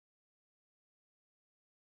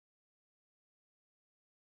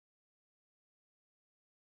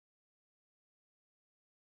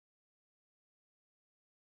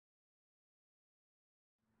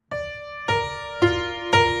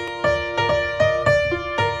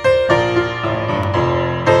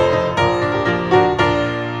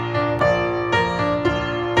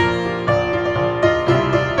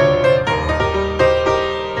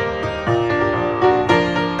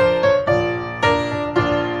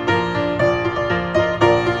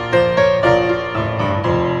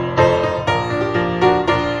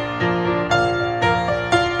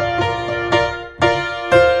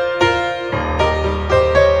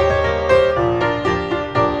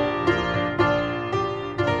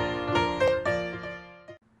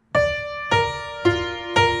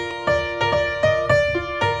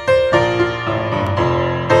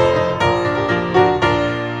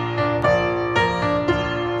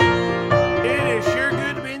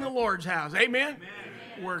Lord's house. Amen?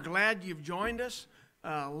 Amen. We're glad you've joined us.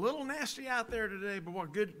 A little nasty out there today, but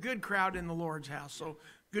what good crowd in the Lord's house. So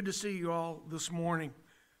good to see you all this morning.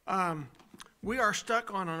 We are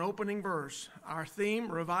stuck on an opening verse. Our theme,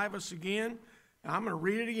 Revive Us Again. I'm going to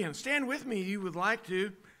read it again. Stand with me if you would like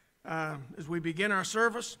to as we begin our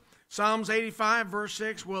service. Psalms 85, verse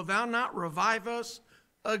 6, will thou not revive us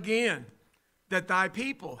again, that thy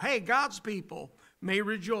people, hey, God's people, may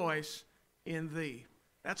rejoice in thee.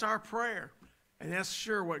 That's our prayer, and that's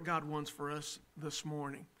sure what God wants for us this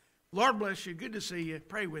morning. Lord bless you. Good to see you.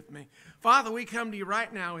 Pray with me. Father, we come to you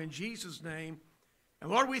right now in Jesus' name.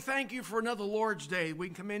 And Lord, we thank you for another Lord's Day. We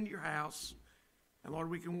can come into your house, and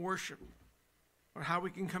Lord, we can worship. Or how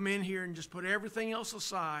we can come in here and just put everything else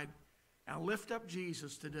aside and lift up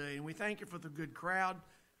Jesus today. And we thank you for the good crowd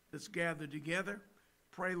that's gathered together.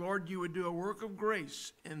 Pray, Lord, you would do a work of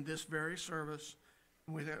grace in this very service.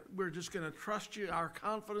 And we're just going to trust you. Our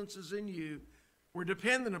confidence is in you. We're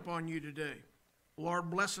dependent upon you today. Lord,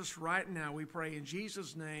 bless us right now. We pray in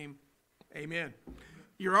Jesus' name. Amen.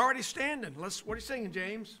 You're already standing. What are you singing,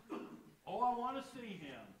 James? Oh, I want to see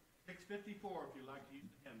him. 654, if you'd like to use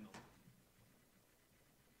the hymnal.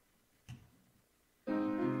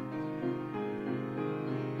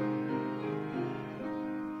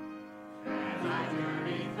 As I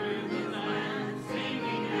journey through the land,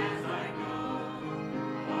 singing as I go,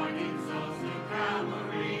 pointing souls to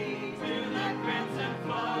Calvary, to the crimson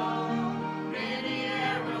flow. Many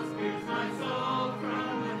arrows pierce my soul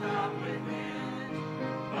from without within,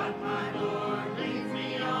 but my Lord leads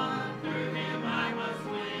me on, through him I must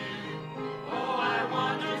win. Oh, I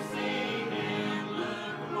want to see him,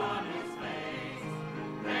 look upon his face,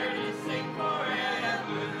 there to sing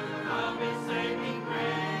forever of his saving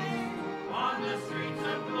grace. On the streets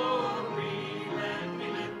of glory, let me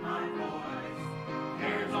lift my voice.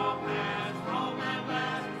 Cares all past, home at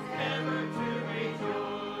last, ever to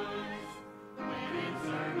rejoice. When in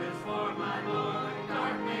service for my Lord,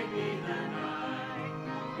 dark may be the night,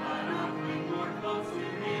 but I'll cling more close to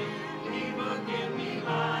him, he will give me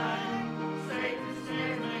light. Satan's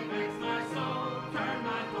snares may vex my soul, turn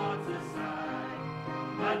my thoughts aside,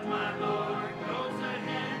 but my Lord goes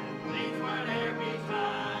ahead, leads where'er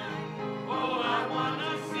betide. Oh, I want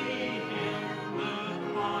to see him,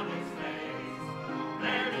 look upon his face,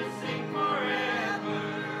 there to sing forever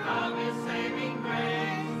of his saving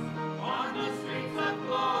grace. On the streets of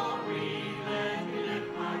glory, let me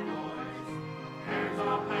lift my voice. Cares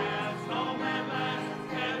all past, home at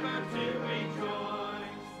last, ever to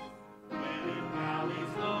rejoice. When in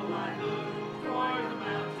valleys low I look toward the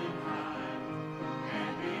mountain high,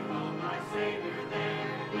 and behold my Savior there,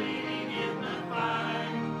 leading in the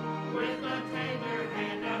fight, with a tender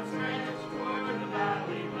hand outstretched toward the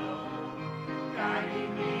valley low,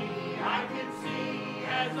 guiding me, I can see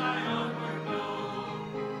as I onward go.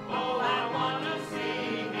 Oh, I want to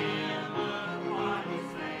see him, look upon his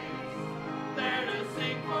face, there to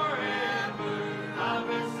sing forever of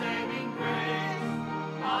his saving grace.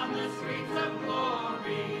 On the streets of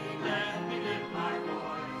glory, let me lift my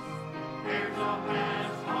voice. Cares all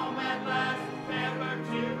past, home at last, ever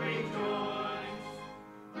to rejoice.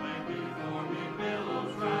 When before me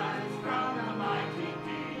billows rise from the mighty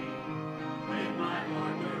deep, when my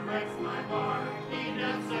Lord directs my bark, he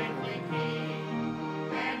doth safely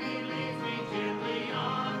keep, and he leads me gently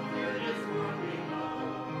on through this world below.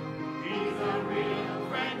 He's a real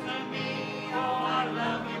friend to me, oh, I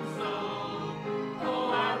love him so.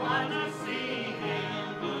 Oh, I want to see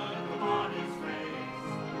him, look upon his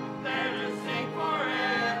face, there to sing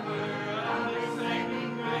forever of his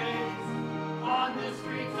saving grace. On the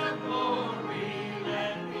streets of glory,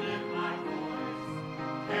 let me lift my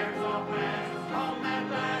voice. Cares all past, home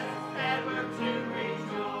at last, ever to rejoice.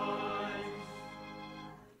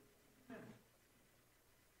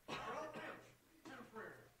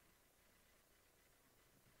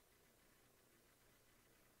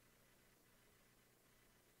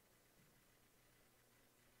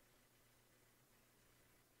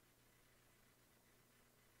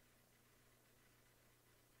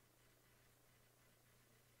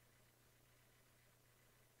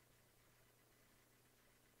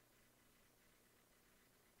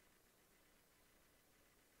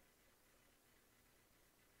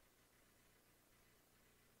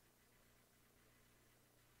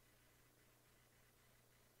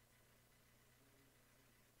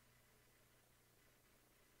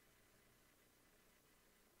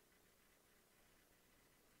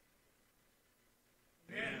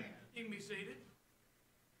 You can be seated.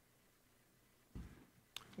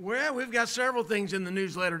 Well, we've got several things in the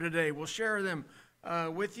newsletter today. We'll share them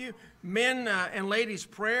with you. Men and ladies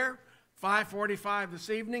prayer 5:45 this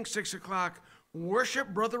evening, 6 o'clock worship.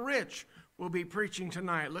 Brother Rich will be preaching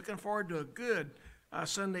tonight. Looking forward to a good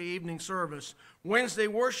Sunday evening service. Wednesday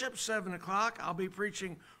worship, 7 o'clock. I'll be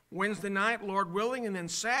preaching Wednesday night, Lord willing. And then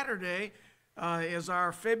Saturday is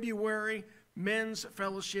our February Men's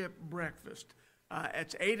Fellowship Breakfast.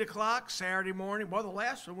 It's 8 o'clock Saturday morning. Well, the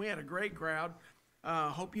last one, we had a great crowd.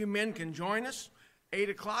 Hope you men can join us. 8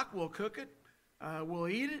 o'clock, we'll cook it. We'll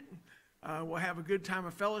eat it. We'll have a good time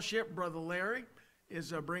of fellowship. Brother Larry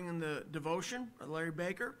is bringing the devotion, Larry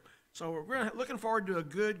Baker. So we're looking forward to a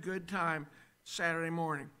good time Saturday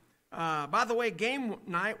morning. By the way, game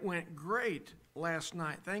night went great last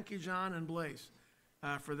night. Thank you, John and Blaze,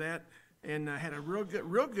 for that. And had a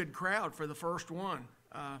real good crowd for the first one.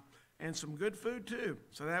 And some good food too.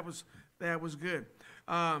 So that was good.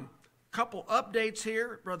 Couple updates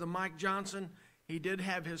here. Brother Mike Johnson, he did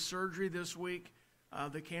have his surgery this week,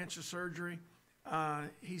 the cancer surgery.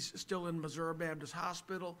 He's still in Missouri Baptist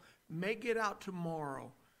Hospital. May get out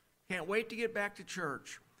tomorrow. Can't wait to get back to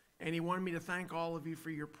church. And he wanted me to thank all of you for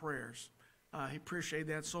your prayers. He appreciated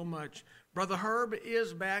that so much. Brother Herb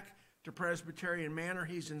is back to Presbyterian Manor.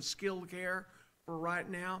 He's in skilled care for right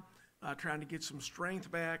now. Trying to get some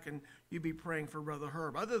strength back, and you be praying for Brother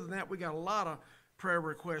Herb. Other than that, we got a lot of prayer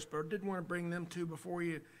requests, but I did want to bring them to before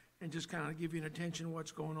you and just kind of give you an attention to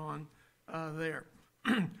what's going on there.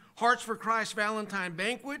 Hearts for Christ Valentine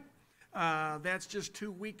Banquet, that's just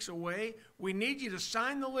 2 weeks away. We need you to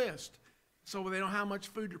sign the list so they know how much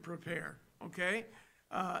food to prepare, okay?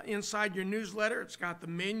 Inside your newsletter, it's got the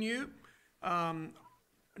menu,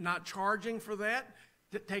 not charging for that.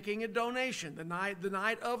 Taking a donation. The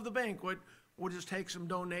night of the banquet, we'll just take some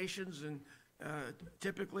donations, and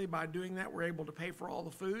typically by doing that, we're able to pay for all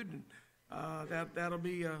the food, and that'll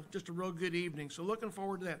be just a real good evening. So looking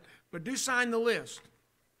forward to that. But do sign the list.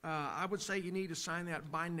 I would say you need to sign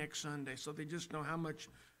that by next Sunday, so they just know how much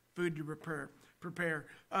food to prepare.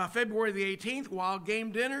 February the 18th, Wild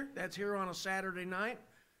Game Dinner. That's here on a Saturday night,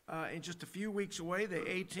 in just a few weeks away, the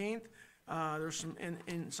 18th. There's some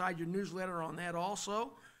inside your newsletter on that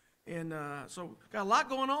also. And so got a lot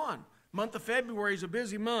going on. Month of February is a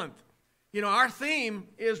busy month. You know, our theme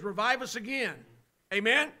is Revive Us Again.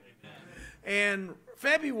 Amen? Amen. And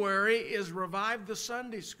February is Revive the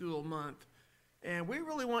Sunday School month. And we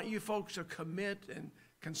really want you folks to commit and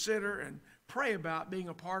consider and pray about being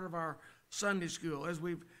a part of our Sunday school. As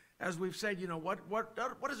we've said, you know, what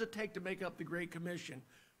does it take to make up the Great Commission?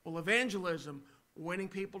 Well, evangelism, winning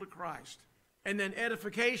people to Christ. And then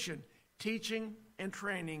edification, teaching and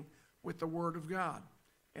training with the Word of God.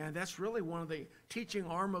 And that's really one of the teaching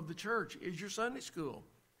arm of the church is your Sunday school.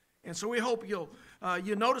 And so we hope you'll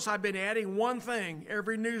notice I've been adding one thing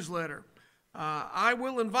every newsletter. I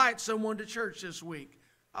will invite someone to church this week.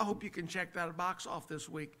 I hope you can check that box off this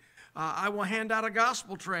week. I will hand out a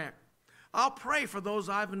gospel tract. I'll pray for those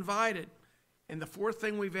I've invited. And the fourth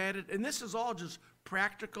thing we've added, and this is all just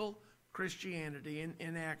practical Christianity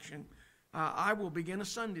in action. I will begin a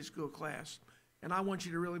Sunday school class, and I want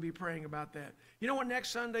you to really be praying about that. You know what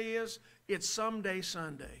next Sunday is? It's Someday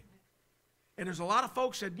Sunday. And there's a lot of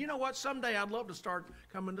folks said, you know what, someday I'd love to start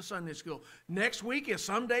coming to Sunday school. Next week is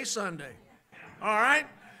Someday Sunday. All right?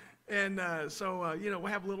 And so we'll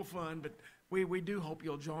have a little fun, but we do hope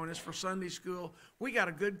you'll join us for Sunday school. We got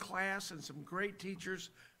a good class and some great teachers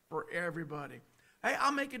for everybody. Hey,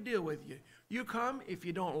 I'll make a deal with you. You come. If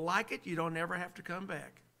you don't like it, you don't ever have to come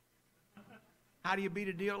back. How do you beat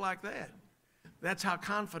a deal like that? That's how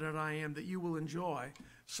confident I am that you will enjoy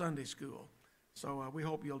Sunday school. So we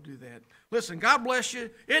hope you'll do that. Listen, God bless you.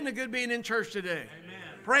 Isn't it good being in church today? Amen.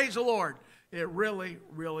 Praise the Lord. It really,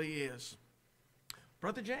 really is.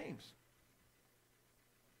 Brother James.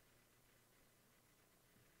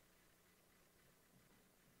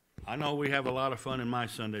 I know we have a lot of fun in my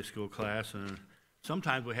Sunday school class, and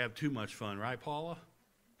sometimes we have too much fun, right, Paula?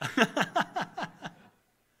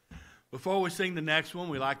 Before we sing the next one,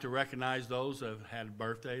 we like to recognize those that have had a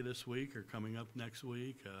birthday this week or coming up next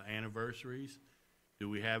week, anniversaries. Do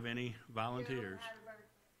we have any volunteers?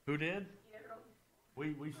 Who did?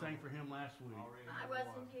 We sang for him last week. I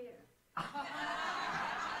wasn't here.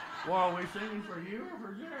 Well, are we singing for you or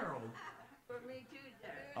for Gerald? For me too,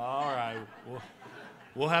 Derek. All right.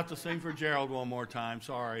 We'll have to sing for Gerald one more time.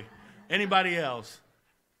 Sorry. Anybody else?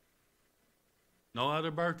 No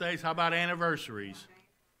other birthdays? How about anniversaries?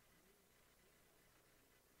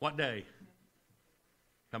 What day?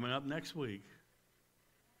 Coming up next week.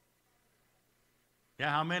 Yeah,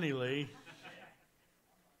 how many, Lee?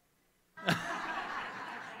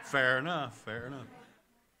 Fair enough, fair enough.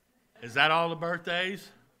 Is that all the birthdays?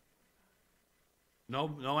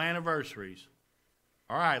 No anniversaries.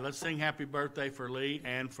 All right, let's sing happy birthday for Lee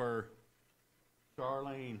and for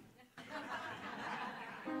Charlene.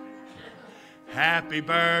 Happy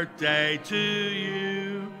birthday to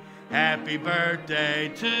you. Happy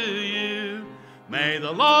birthday to you. May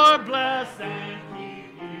the Lord bless and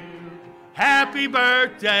keep you. Happy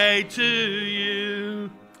birthday to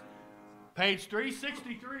you. Page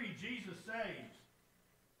 363, Jesus Saves.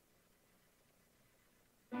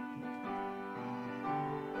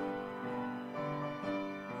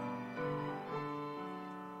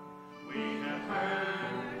 We have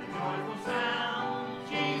heard the joyful sound.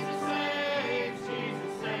 Jesus saves,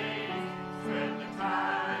 Jesus saves. Spread the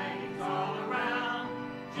tidings all around.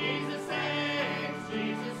 Jesus saves,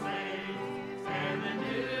 Jesus saves. Spread the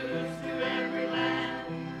news to every land.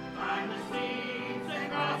 Climb the seas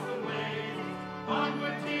and cross the waves.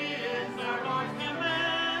 Onward 'tis our Lord's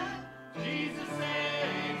command. Jesus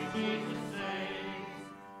saves, Jesus saves.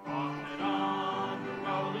 On and on the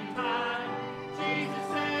rolling tide. Jesus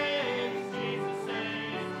saves, Jesus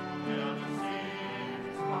saves. Till the sin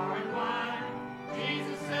is far and wide.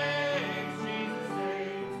 Jesus saves, Jesus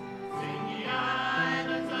saves. Sing ye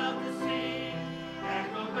islands of the sea.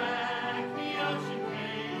 Echo back the ocean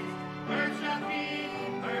caves. Birds shall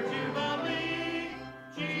keep her jubilee.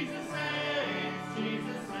 Jesus saves,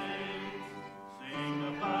 Jesus saves. Sing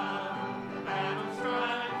above the battle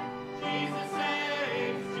strife. Jesus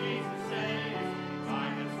saves, Jesus saves.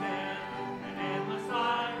 Life is death and endless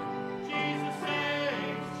life. Jesus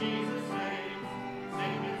saves, Jesus saves.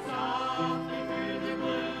 Sing it softly through the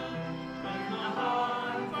gloom. When the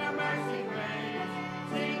heart for mercy craves.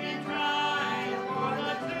 Sing in triumph for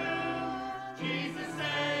the tomb. Jesus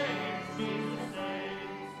saves, Jesus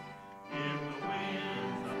saves. Give the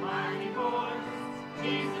winds a mighty voice.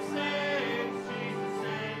 Jesus saves, Jesus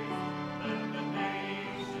saves. Let the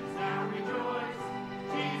nations now rejoice.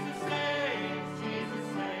 Jesus saves, Jesus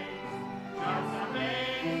saves. Our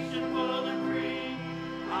salvation full and free.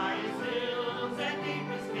 Highest hills and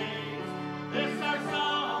deepest caves. This our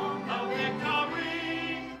song of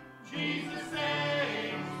victory. Jesus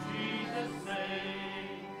saves, Jesus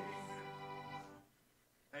saves.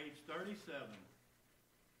 Page 37.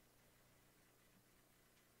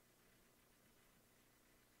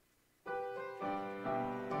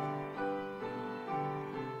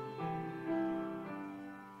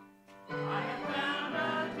 I have found a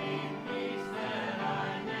deep peace that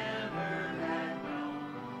I never had known,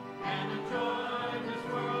 and a joy this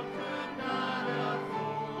world could not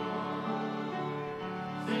afford.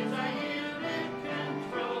 Since I yielded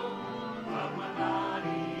control of my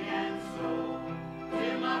body and soul to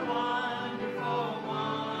my wonderful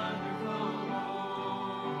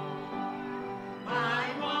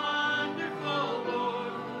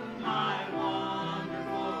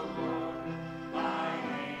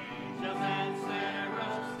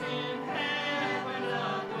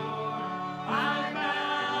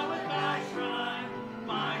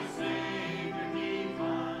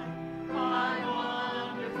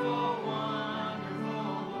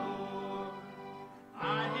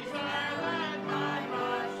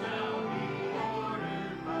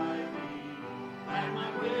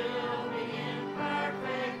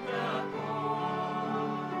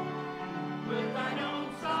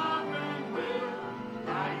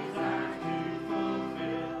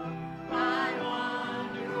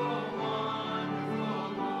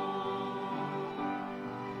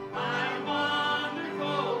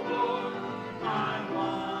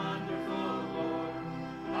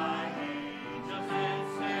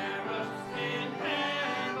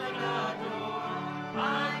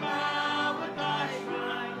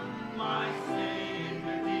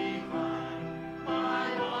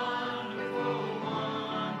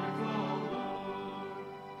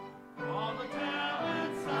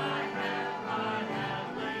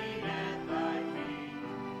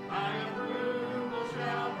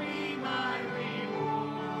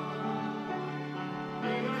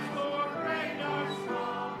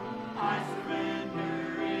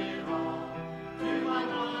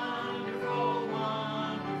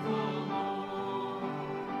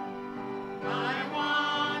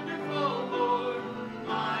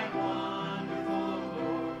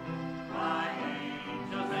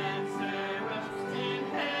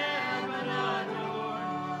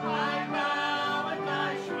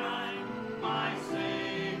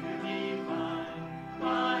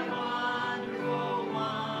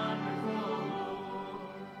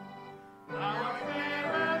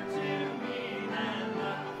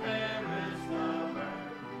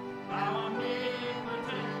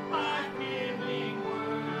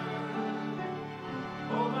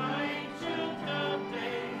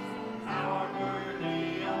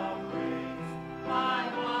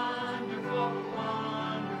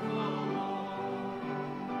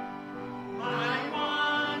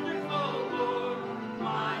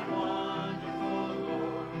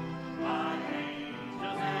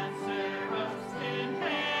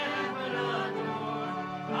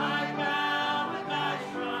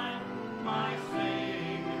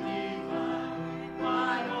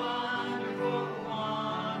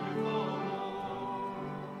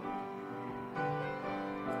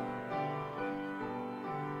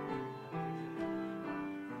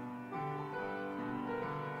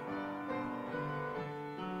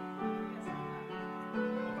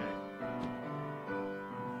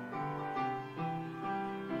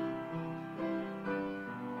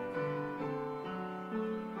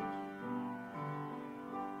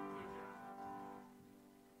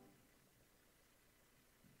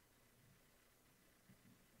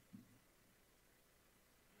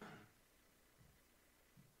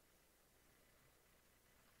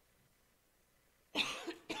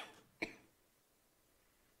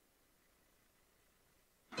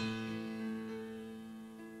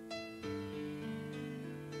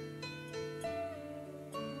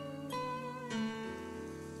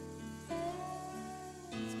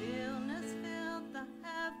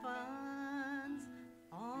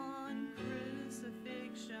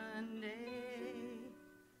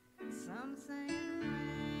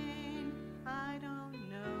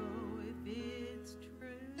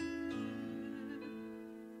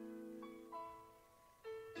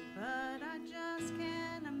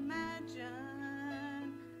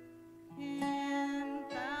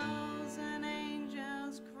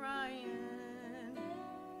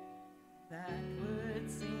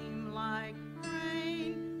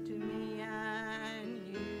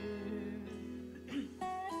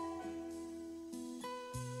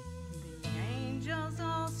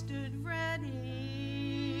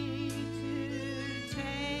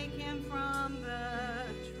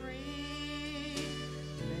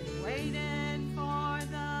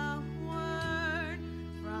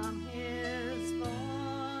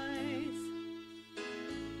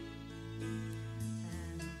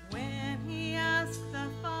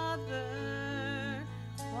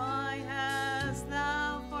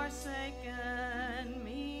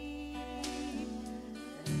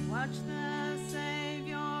watch the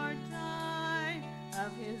Savior die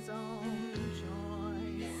of his own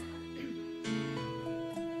choice.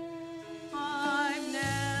 I've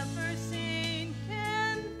never seen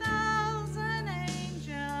 10,000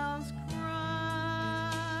 angels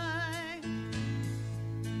cry,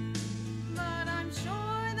 but I'm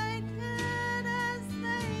sure they did as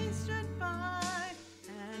they stood by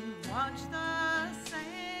and watched the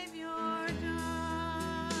Savior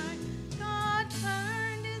die. God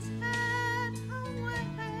turned his head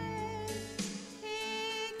away.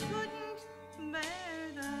 He couldn't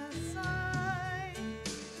bear the sight.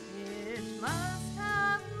 It must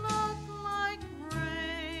have looked like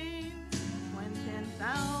rain when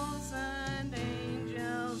 10,000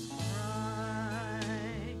 angels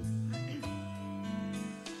cried.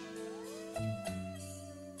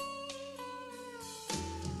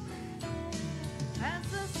 As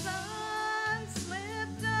the sun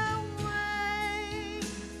slipped away,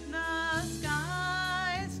 the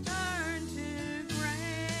skies turned to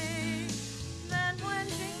gray. Then when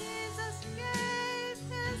Jesus gave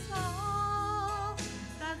his all,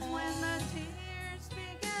 that's when the tears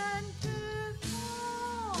began to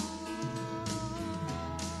fall.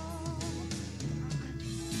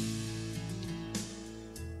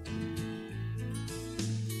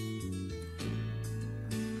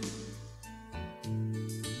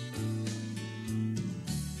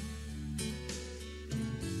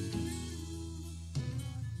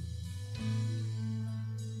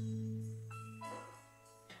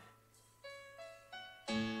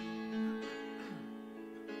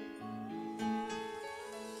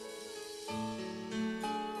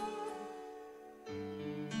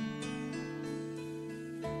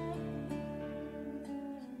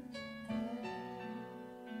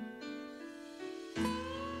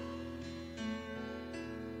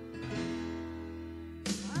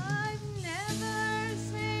 I've never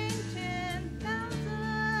seen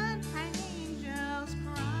 10,000 angels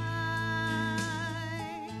cry,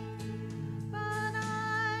 but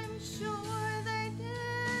I'm sure they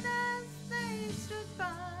did as they stood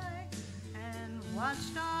by and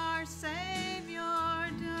watched our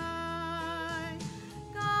Savior die.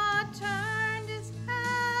 God turned his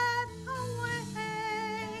head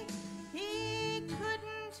away. He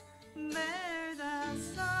couldn't bear the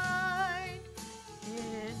sight.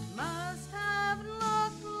 It must have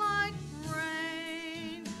looked like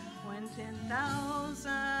rain when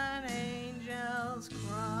 10,000 angels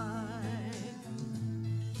cried.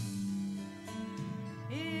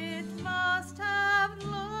 It must have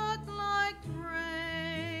looked like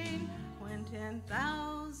rain when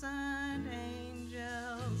 10,000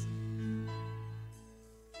 angels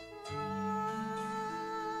cried.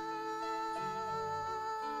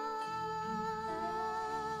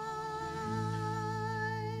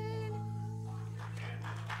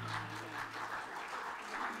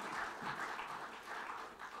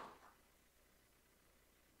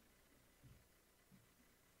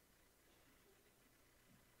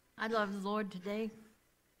 I love the Lord today.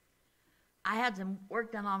 I had some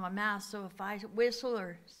work done on my mouth, so if I whistle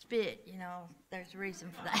or spit, there's a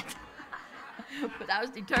reason for that. But I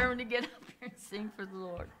was determined to get up here and sing for the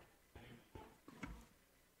Lord.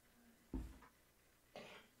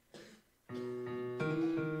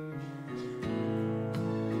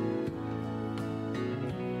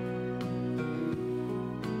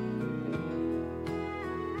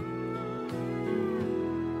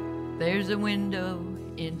 There's a window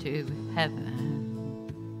into heaven.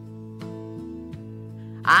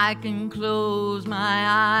 I can close my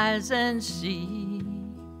eyes and see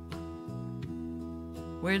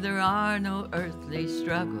where there are no earthly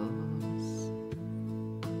struggles,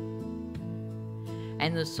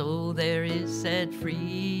 and the soul there is set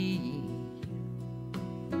free,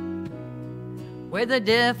 where the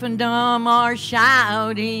deaf and dumb are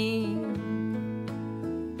shouting,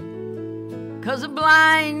 'cause the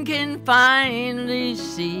blind can finally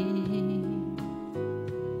see,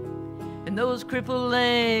 and those crippled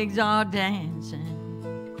legs are dancing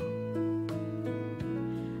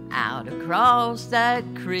out across that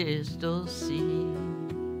crystal sea.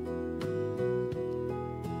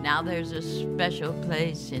 Now there's a special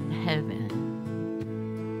place in heaven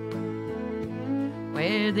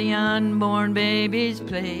where the unborn babies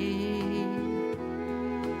play,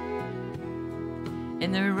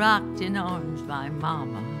 and they're rocked in arms by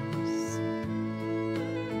mamas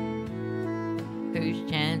whose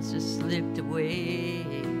chances slipped away.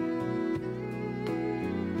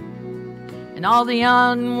 And all the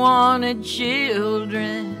unwanted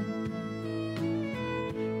children,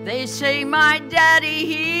 they say, my daddy,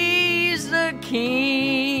 he's the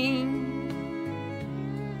king.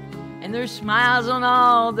 And and there's smiles on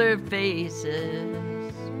all their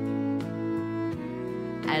faces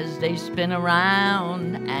as they spin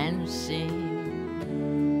around and sing.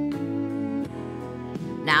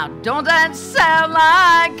 Now don't that sound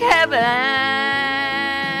like heaven?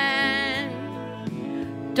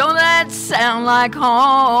 Don't that sound like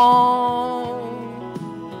home,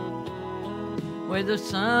 where the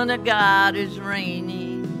Son of God is reigning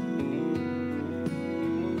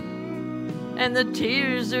and the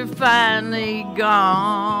tears are finally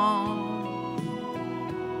gone?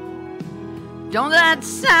 Don't that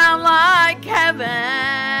sound like heaven?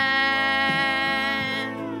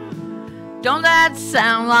 Don't that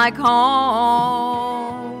sound like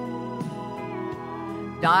home?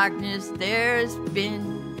 Darkness there's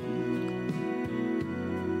been,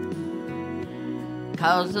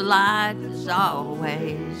 'cause the light is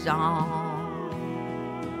always on.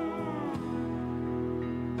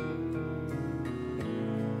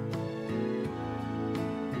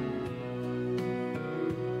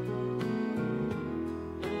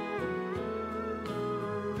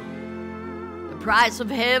 The price of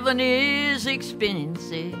heaven is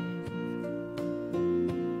expensive.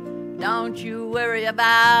 Don't you worry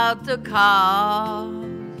about the cost.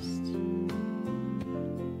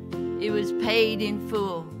 It was paid in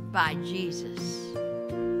full by Jesus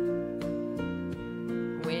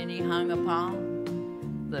when he hung upon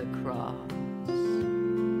the cross.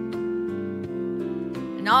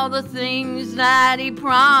 And all the things that he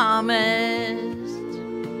promised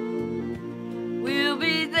will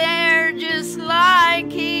be there just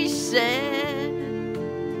like he said,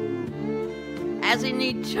 as an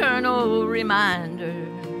eternal reminder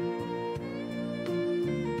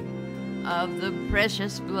of the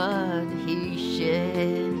precious blood he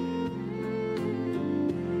shed.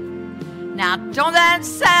 Now don't that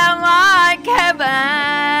sound like heaven?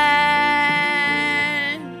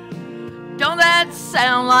 Don't that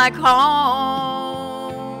sound like home,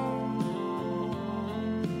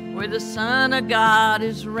 where the Son of God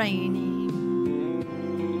is reigning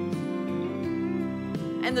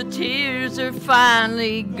and the tears are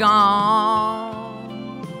finally gone?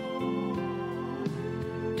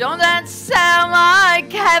 Don't that sound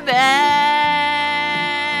like heaven?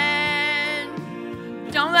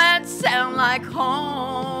 Don't that sound like home?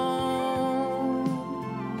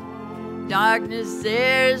 Darkness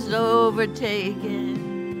there's overtaken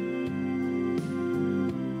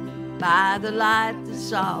by the light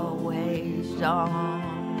that's always on.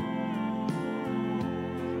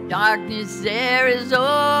 Darkness there is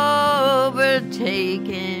overtaken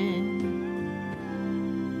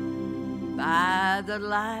by the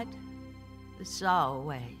light that's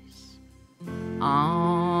always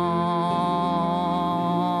on.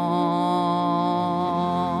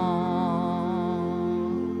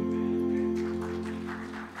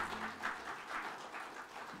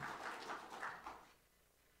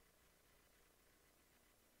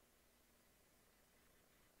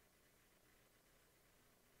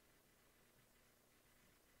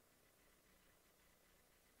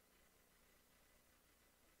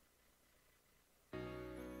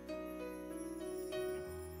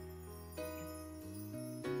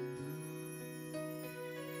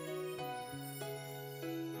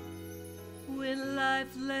 When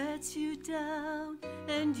life lets you down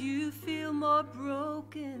and you feel more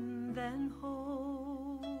broken than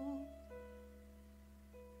whole,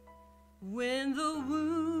 when the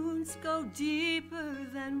wounds go deeper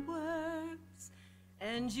than words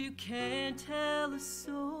and you can't tell a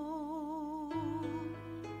soul,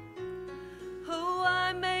 oh,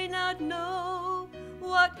 I may not know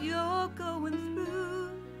what you're going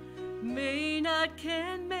through, may not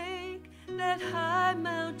can make that high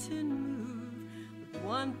mountain move.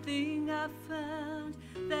 One thing I found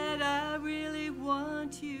that I really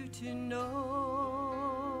want you to know: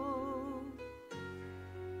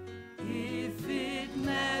 if it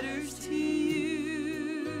matters to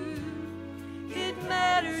you, it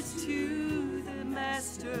matters to the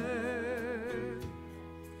Master.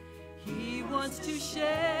 He wants to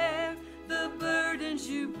share the burdens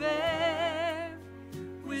you bear,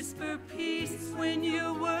 whisper peace when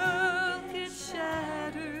your world gets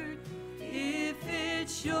shattered. If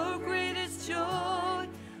it's your greatest joy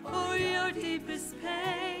or your deepest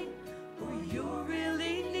pain, or you're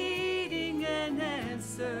really needing an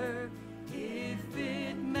answer, if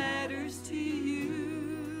it matters to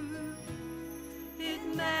you, it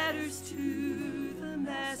matters to the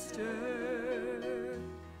Master.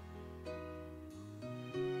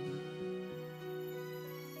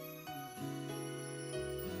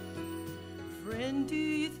 Friend, do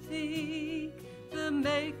you think the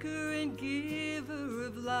maker and giver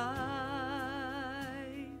of life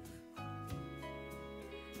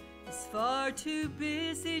far too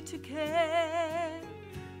busy to care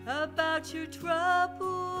about your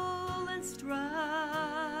trouble and strife.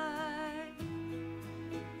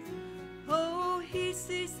 Oh, he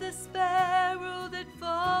sees the sparrow that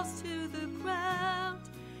falls to the ground,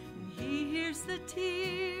 and he hears the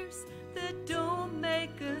tears that don't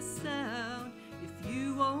make a sound. If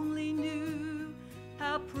you only knew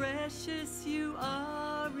how precious you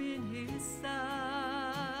are in his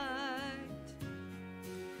sight.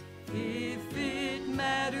 If it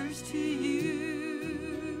matters to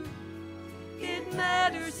you, it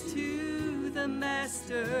matters to the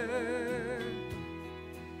Master.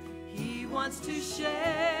 He wants to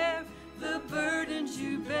share the burdens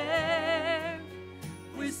you bear.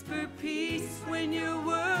 Whisper peace when your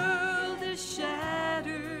world is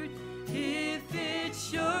shattered. If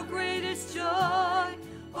it's your greatest joy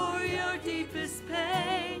or your deepest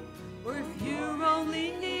pain, or if you're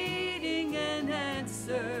only needing an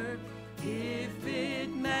answer, if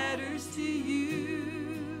it matters to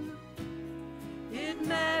you, it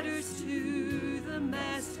matters to the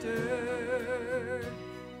Master.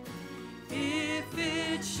 If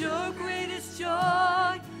it's your greatest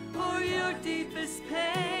joy or your deepest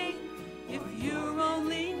pain, if you're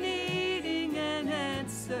only needing an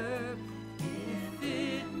answer, if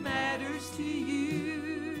it matters to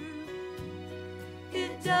you,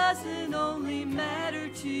 it doesn't only matter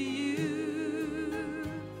to you.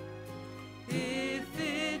 If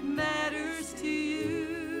it matters to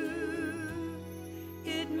you,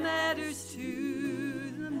 it matters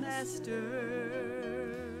to the Master.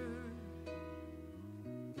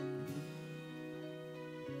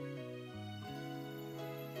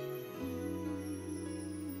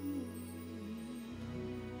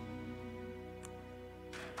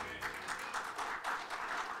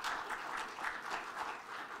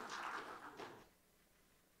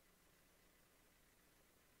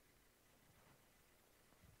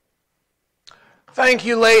 Thank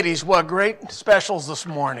you, ladies. What great specials this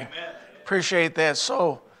morning. Appreciate that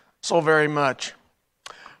so very much.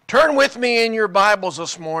 Turn with me in your Bibles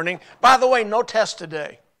this morning. By the way, no test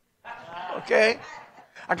today. Okay?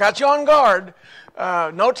 I got you on guard.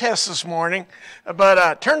 No test this morning.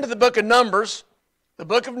 But turn to the book of Numbers. The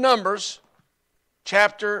book of Numbers,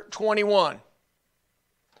 chapter 21.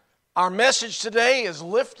 Our message today is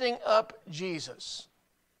lifting up Jesus.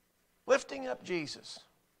 Lifting up Jesus.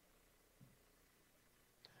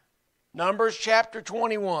 Numbers chapter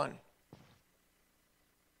 21.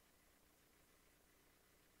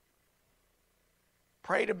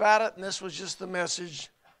 Prayed about it, and this was just the message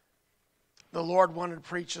the Lord wanted to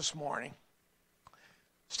preach this morning.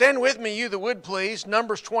 Stand with me, you that would please.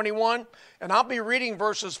 Numbers 21, and I'll be reading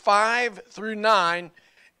verses 5 through 9,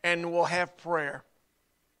 and we'll have prayer.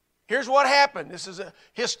 Here's what happened. This is a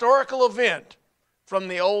historical event from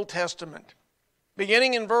the Old Testament.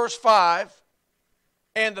 Beginning in verse 5.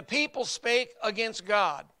 And the people spake against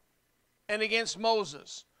God and against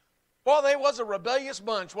Moses. Well, they was a rebellious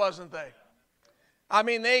bunch, wasn't they? I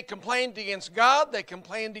mean, they complained against God. They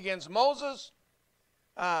complained against Moses.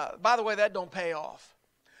 By the way, that don't pay off.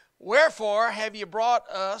 Wherefore have you brought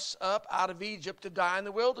us up out of Egypt to die in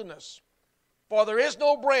the wilderness? For there is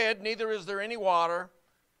no bread, neither is there any water.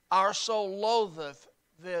 Our soul loatheth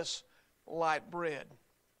this light bread.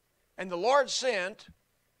 And the Lord sent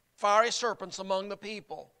fiery serpents among the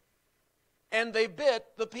people, and they bit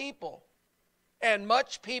the people, and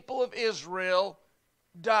much people of Israel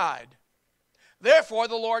died. Therefore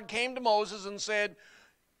the Lord came to Moses and said,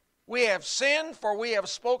 We have sinned, for we have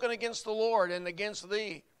spoken against the Lord and against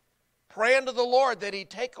thee. Pray unto the Lord that he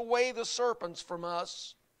take away the serpents from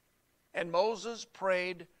us. And Moses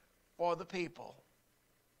prayed for the people.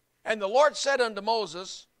 And the Lord said unto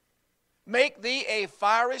Moses, Make thee a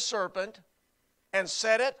fiery serpent, and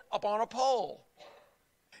set it upon a pole.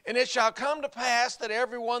 And it shall come to pass that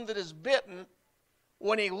every one that is bitten,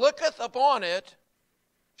 when he looketh upon it,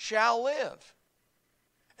 shall live.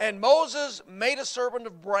 And Moses made a serpent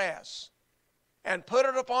of brass, and put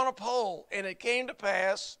it upon a pole. And it came to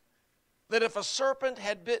pass that if a serpent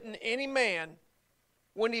had bitten any man,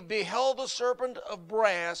 when he beheld the serpent of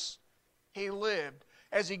brass, he lived.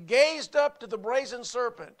 As he gazed up to the brazen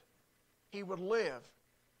serpent, he would live.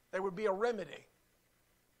 There would be a remedy.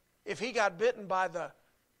 If he got bitten by the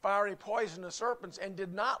fiery poisonous serpents and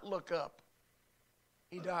did not look up,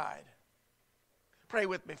 he died. Pray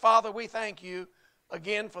with me. Father, we thank you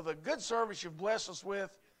again for the good service you've blessed us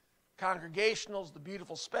with, congregationals, the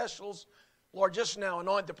beautiful specials. Lord, just now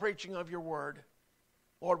anoint the preaching of your word.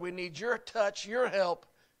 Lord, we need your touch, your help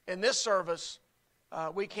in this service.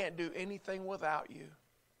 We can't do anything without you.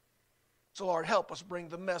 So, Lord, help us bring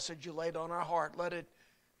the message you laid on our heart. Let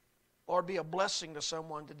Lord, be a blessing to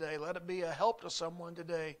someone today. Let it be a help to someone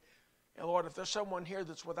today. And Lord, if there's someone here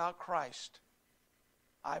that's without Christ,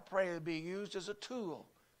 I pray it be used as a tool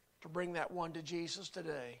to bring that one to Jesus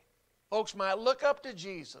today. Folks might look up to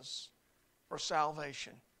Jesus for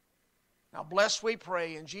salvation. Now bless, we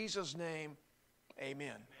pray, in Jesus' name,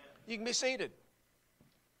 amen. You can be seated.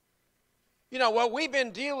 You know, what we've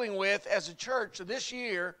been dealing with as a church this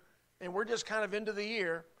year, and we're just kind of into the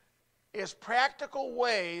year, is practical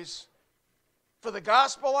ways for the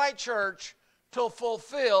Gospel Light Church to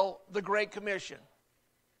fulfill the Great Commission.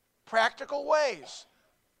 Practical ways.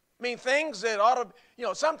 I mean, things that ought to, you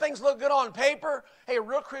know, some things look good on paper. Hey,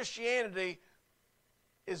 real Christianity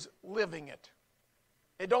is living it.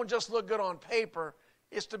 It don't just look good on paper.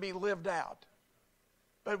 It's to be lived out.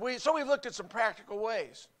 But so we've looked at some practical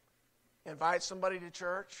ways. Invite somebody to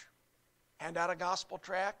church. Hand out a gospel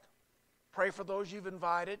tract. Pray for those you've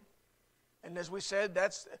invited. And as we said,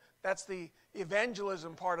 that's the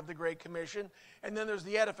evangelism part of the Great Commission. And then there's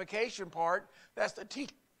the edification part. That's the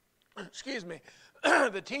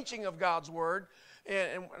the teaching of God's Word.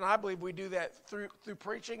 And I believe we do that through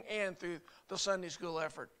preaching and through the Sunday school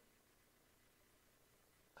effort.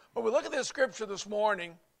 But we look at this scripture this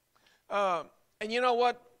morning, and you know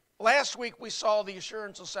what? Last week we saw the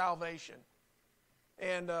assurance of salvation.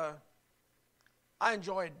 And I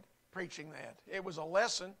enjoyed preaching that. It was a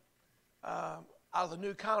lesson out of the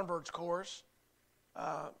New Converts course.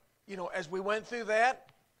 You know, as we went through that,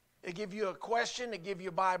 it gave you a question, it gave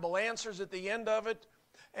you Bible answers at the end of it.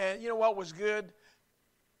 And you know what was good?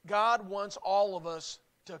 God wants all of us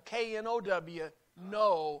to K-N-O-W,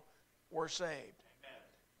 know we're saved. Amen.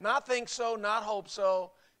 Not think so, not hope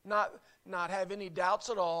so, not have any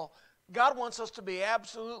doubts at all. God wants us to be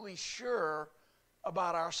absolutely sure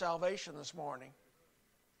about our salvation this morning.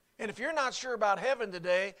 And if you're not sure about heaven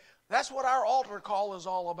today, that's what our altar call is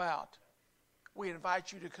all about. We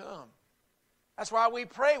invite you to come. That's why we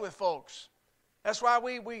pray with folks. That's why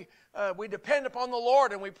we depend upon the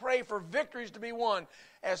Lord and we pray for victories to be won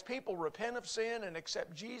as people repent of sin and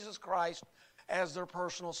accept Jesus Christ as their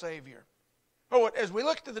personal Savior. But as we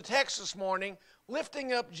look to the text this morning,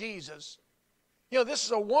 lifting up Jesus, you know, this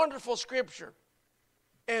is a wonderful scripture.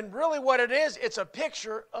 And really what it is, it's a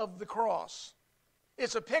picture of the cross.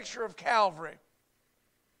 It's a picture of Calvary.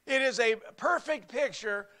 It is a perfect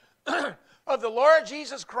picture of the Lord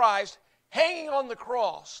Jesus Christ hanging on the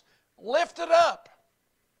cross, lifted up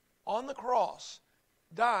on the cross,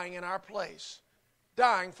 dying in our place,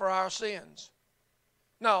 dying for our sins.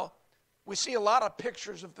 Now, we see a lot of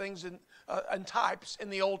pictures of things and types in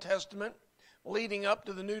the Old Testament leading up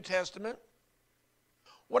to the New Testament.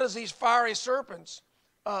 What does these fiery serpents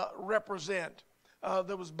represent?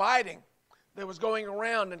 That was biting, that was going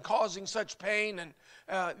around and causing such pain, and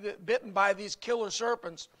bitten by these killer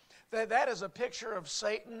serpents. That is a picture of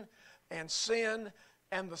Satan and sin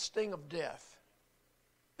and the sting of death.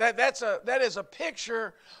 That is a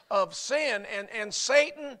picture of sin, and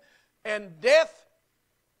Satan and death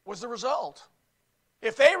was the result.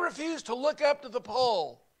 If they refused to look up to the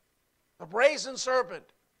pole, the brazen serpent,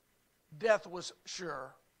 death was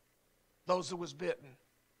sure. Those that was bitten.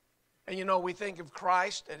 And you know, we think of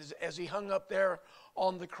Christ as he hung up there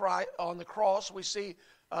on the cross. We see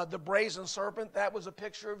the brazen serpent. That was a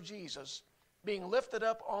picture of Jesus being lifted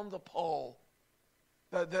up on the pole,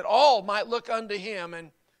 that all might look unto him and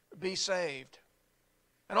be saved.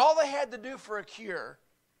 And all they had to do for a cure,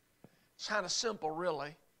 it's kind of simple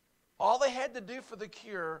really. All they had to do for the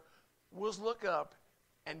cure was look up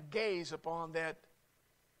and gaze upon that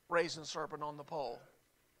brazen serpent on the pole.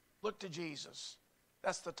 Look to Jesus.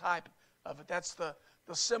 That's the type of it. That's the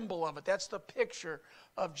symbol of it. That's the picture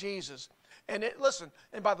of Jesus. And listen,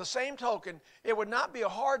 and by the same token, it would not be a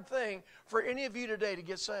hard thing for any of you today to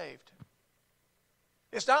get saved.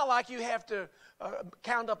 It's not like you have to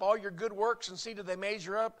count up all your good works and see do they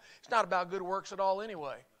measure up. It's not about good works at all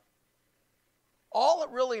anyway. All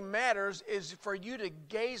that really matters is for you to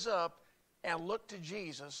gaze up and look to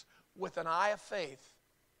Jesus with an eye of faith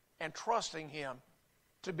and trusting him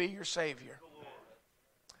to be your Savior.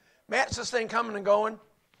 Matt, is this thing coming and going?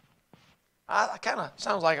 I kind of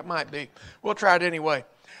sounds like it might be. We'll try it anyway.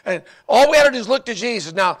 And all we have to do is look to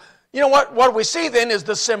Jesus. Now, you know what? What we see then is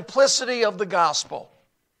the simplicity of the gospel.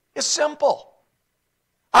 It's simple.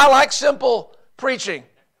 I like simple preaching.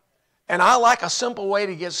 And I like a simple way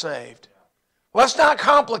to get saved. Let's not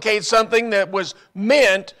complicate something that was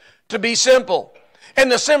meant to be simple. And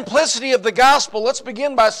the simplicity of the gospel, let's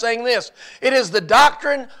begin by saying this. It is the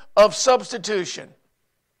doctrine of substitution.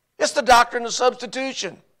 It's the doctrine of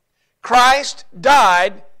substitution. Christ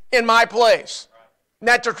died in my place. Isn't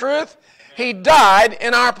that the truth? He died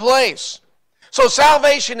in our place. So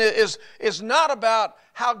salvation is not about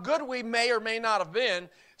how good we may or may not have been.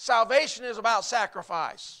 Salvation is about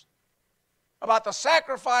sacrifice. About the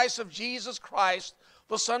sacrifice of Jesus Christ,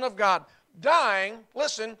 the Son of God, dying,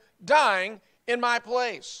 listen, dying in my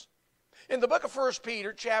place. In the book of 1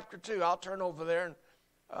 Peter, chapter 2, I'll turn over there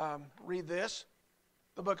and read this.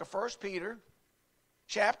 The book of 1 Peter,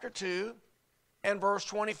 chapter 2, and verse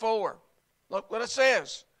 24. Look what it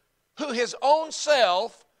says. Who his own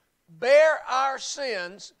self bare our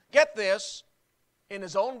sins, get this, in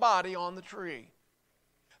his own body on the tree,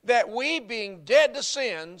 that we, being dead to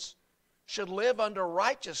sins, should live under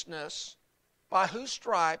righteousness, by whose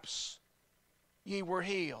stripes ye were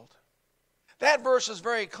healed. That verse is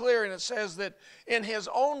very clear, and it says that in his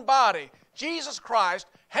own body, Jesus Christ,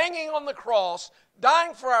 hanging on the cross,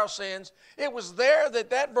 dying for our sins, it was there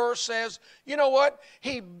that verse says, you know what?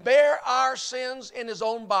 He bare our sins in his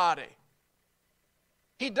own body.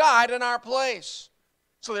 He died in our place.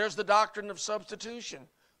 So there's the doctrine of substitution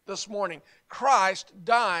this morning. Christ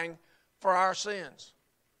dying for our sins.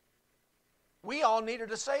 We all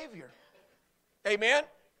needed a Savior. Amen?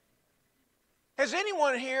 Has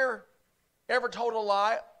anyone here ever told a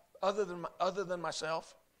lie other than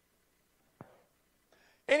myself?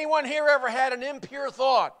 Anyone here ever had an impure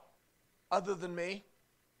thought other than me?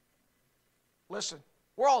 Listen,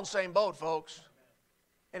 we're all in the same boat, folks.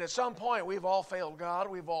 And at some point, we've all failed God.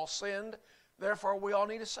 We've all sinned. Therefore, we all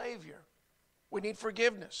need a Savior. We need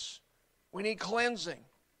forgiveness. We need cleansing.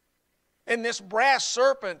 And this brass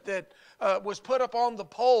serpent that was put up on the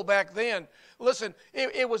pole back then, listen,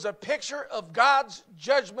 it was a picture of God's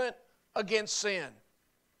judgment against sin.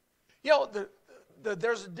 You know,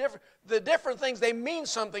 there's the different things, they mean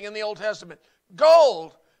something in the Old Testament.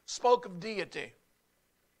 Gold spoke of deity.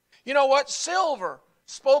 You know what? Silver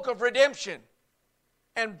spoke of redemption.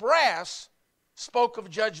 And brass spoke of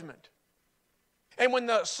judgment. And when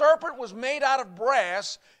the serpent was made out of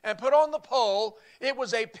brass and put on the pole, it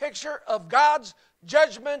was a picture of God's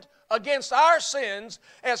judgment against our sins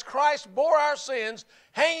as Christ bore our sins,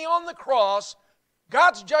 hanging on the cross,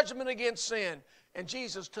 God's judgment against sin. And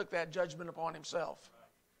Jesus took that judgment upon himself.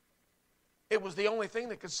 It was the only thing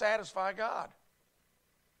that could satisfy God.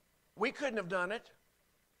 We couldn't have done it.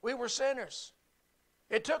 We were sinners.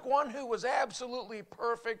 It took one who was absolutely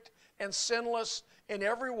perfect and sinless in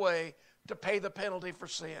every way to pay the penalty for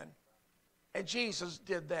sin. And Jesus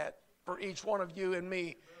did that for each one of you and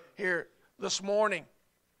me here this morning.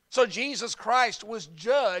 So Jesus Christ was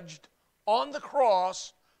judged on the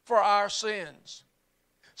cross for our sins.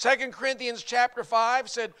 2 Corinthians chapter 5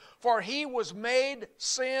 said, for he was made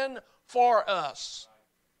sin for us.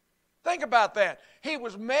 Think about that. He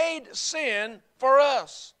was made sin for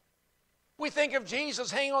us. We think of Jesus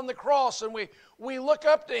hanging on the cross and we look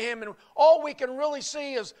up to him and all we can really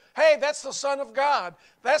see is, hey, that's the Son of God.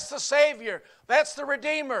 That's the Savior. That's the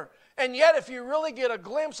Redeemer. And yet if you really get a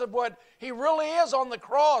glimpse of what he really is on the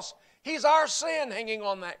cross, he's our sin hanging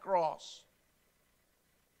on that cross.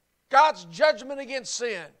 God's judgment against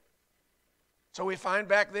sin. So we find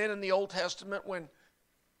back then in the Old Testament when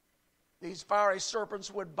these fiery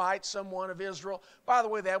serpents would bite someone of Israel. By the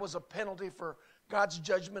way, that was a penalty for God's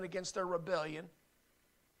judgment against their rebellion,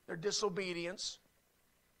 their disobedience.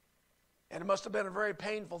 And it must have been a very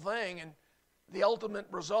painful thing. And the ultimate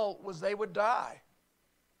result was they would die.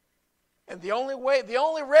 And the only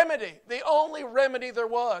remedy there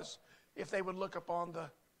was, if they would look upon the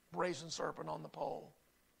brazen serpent on the pole.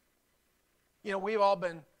 You know, we've all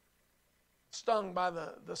been stung by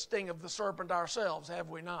the sting of the serpent ourselves, have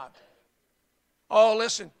we not? Oh,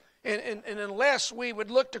 listen. And unless we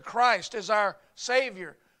would look to Christ as our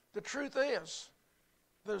Savior, the truth is,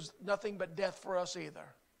 there's nothing but death for us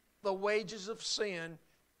either. The wages of sin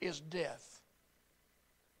is death.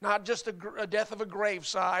 Not just a death of a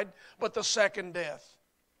graveside, but the second death.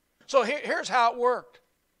 So here's how it worked.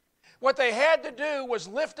 What they had to do was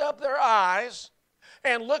lift up their eyes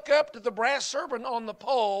and look up to the brass serpent on the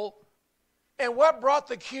pole. And what brought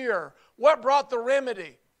the cure? What brought the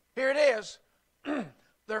remedy? Here it is.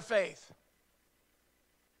 Their faith.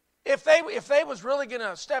 If they was really going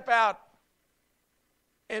to step out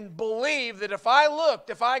and believe that if I looked,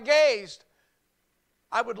 if I gazed,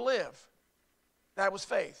 I would live. That was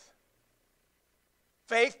faith.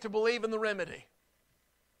 Faith to believe in the remedy.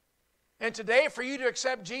 And today, for you to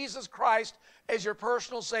accept Jesus Christ as your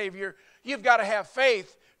personal Savior, you've got to have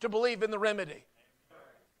faith to believe in the remedy.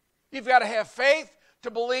 You've got to have faith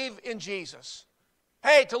to believe in Jesus.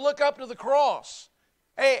 Hey, to look up to the cross.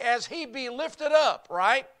 Hey, as he be lifted up,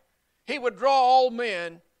 right? He would draw all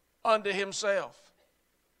men unto himself.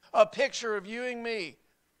 A picture of you and me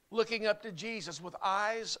looking up to Jesus with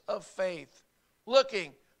eyes of faith,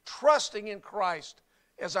 looking, trusting in Christ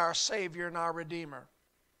as our Savior and our Redeemer.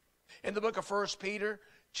 In the book of 1 Peter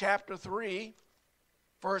chapter 3,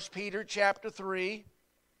 1 Peter chapter 3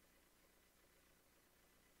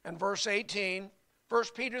 and verse 18, 1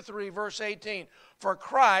 Peter 3 verse 18, for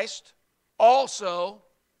Christ also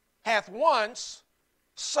hath once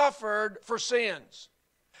suffered for sins.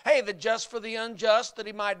 Hey, the just for the unjust, that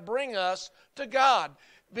he might bring us to God,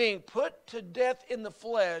 being put to death in the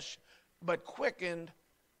flesh, but quickened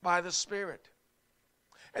by the Spirit.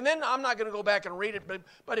 And then I'm not going to go back and read it,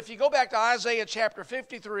 but if you go back to Isaiah chapter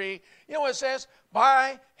 53, you know what it says?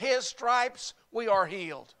 By his stripes we are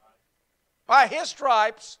healed. By his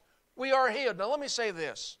stripes we are healed. Now let me say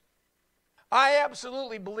this. I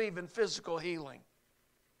absolutely believe in physical healing.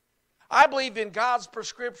 I believe in God's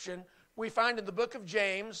prescription we find in the book of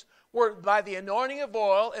James, where by the anointing of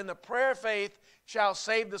oil and the prayer of faith shall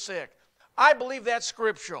save the sick. I believe that's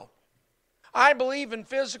scriptural. I believe in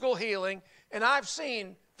physical healing, and I've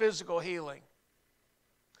seen physical healing.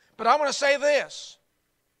 But I want to say this.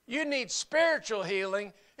 You need spiritual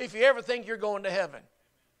healing if you ever think you're going to heaven.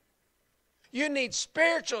 You need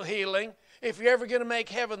spiritual healing if you're ever going to make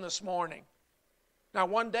heaven this morning. Now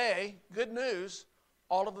one day, good news,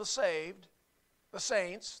 all of the saved, the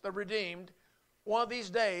saints, the redeemed, one of these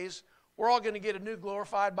days, we're all going to get a new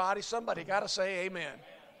glorified body. Somebody got to say amen.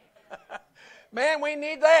 Man, we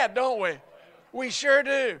need that, don't we? We sure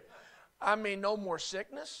do. I mean, no more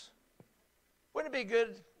sickness. Wouldn't it be a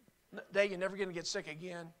good day you're never going to get sick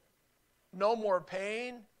again? No more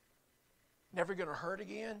pain. Never going to hurt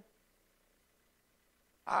again.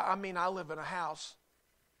 I mean, I live in a house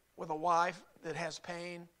with a wife that has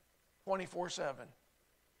pain 24/7.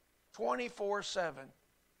 24/7.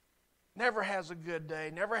 Never has a good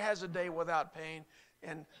day. Never has a day without pain.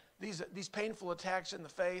 And these painful attacks in the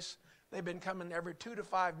face, they've been coming every 2 to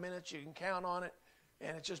 5 minutes. You can count on it.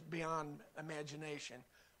 And it's just beyond imagination.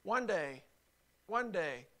 One day,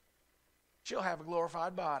 she'll have a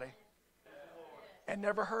glorified body. And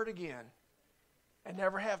never hurt again. And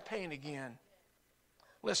never have pain again.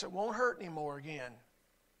 Listen, it won't hurt anymore again.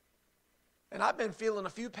 And I've been feeling a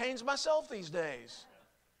few pains myself these days.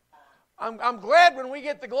 I'm glad when we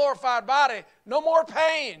get the glorified body, no more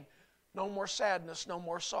pain, no more sadness, no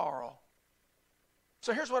more sorrow.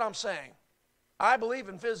 So here's what I'm saying. I believe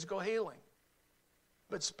in physical healing.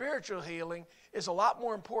 But spiritual healing is a lot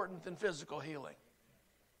more important than physical healing.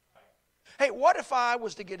 Hey, what if I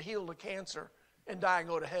was to get healed of cancer and die and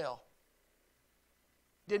go to hell?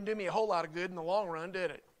 Didn't do me a whole lot of good in the long run,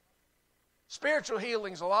 did it? Spiritual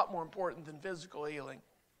healing is a lot more important than physical healing.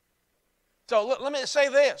 So let me say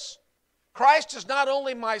this. Christ is not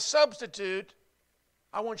only my substitute.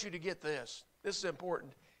 I want you to get this. This is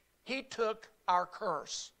important. He took our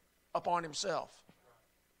curse upon himself.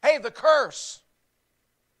 Hey, the curse.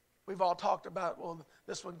 We've all talked about, well,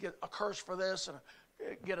 this one get a curse for this and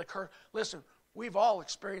get a curse. Listen, we've all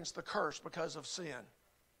experienced the curse because of sin.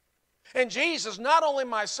 And Jesus, not only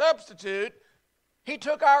my substitute, he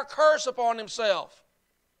took our curse upon himself.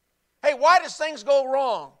 Hey, why does things go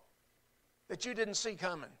wrong that you didn't see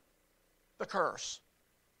coming? The curse.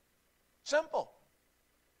 Simple.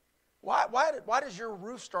 Why does your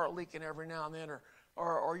roof start leaking every now and then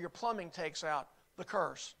or your plumbing takes out? The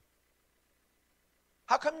curse.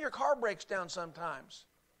 How come your car breaks down sometimes?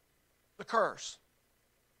 The curse.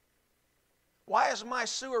 Why is my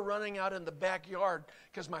sewer running out in the backyard?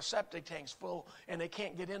 Because my septic tank's full and they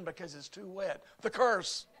can't get in because it's too wet. The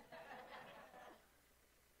curse.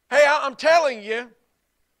 Hey, I'm telling you,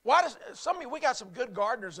 we got some good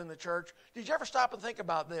gardeners in the church. Did you ever stop and think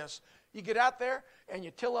about this? You get out there and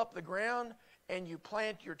you till up the ground and you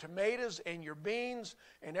plant your tomatoes and your beans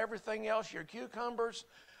and everything else, your cucumbers.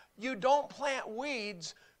 You don't plant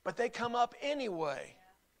weeds, but they come up anyway.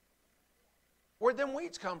 Where'd them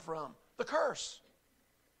weeds come from? The curse.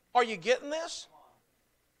 Are you getting this?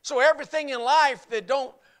 So everything in life that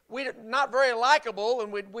we're not very likable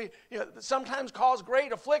and we sometimes cause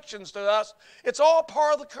great afflictions to us, it's all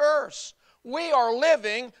part of the curse. We are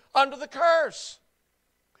living under the curse.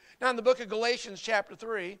 Now in the book of Galatians chapter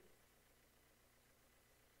 3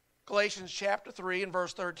 and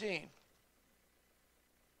verse 13.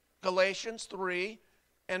 Galatians 3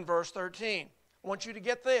 and verse 13. I want you to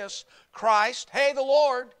get this. Christ, hey the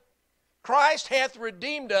Lord, Christ hath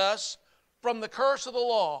redeemed us from the curse of the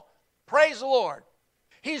law. Praise the Lord.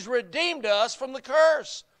 He's redeemed us from the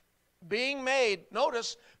curse. Being made,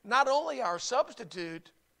 notice, not only our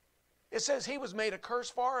substitute, it says he was made a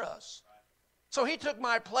curse for us. So he took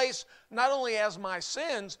my place not only as my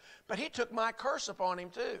sins, but he took my curse upon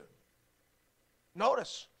him too.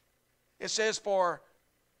 Notice, It says, for,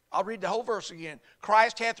 I'll read the whole verse again.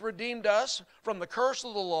 Christ hath redeemed us from the curse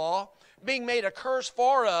of the law, being made a curse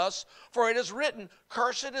for us, for it is written,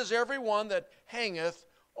 cursed is every one that hangeth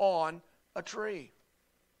on a tree.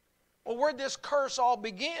 Well, where'd this curse all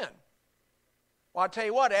begin? Well, I tell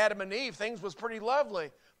you what, Adam and Eve, things was pretty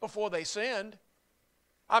lovely before they sinned.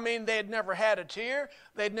 I mean, they'd never had a tear.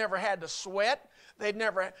 They'd never had to sweat. They'd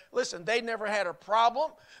never had a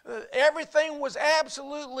problem. Everything was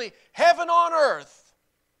absolutely heaven on earth.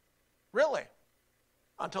 Really.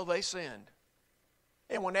 Until they sinned.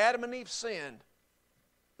 And when Adam and Eve sinned,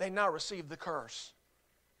 they now received the curse.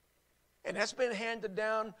 And that's been handed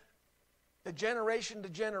down to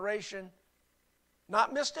generation,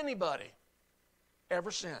 not missed anybody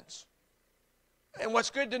ever since. And what's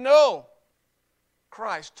good to know,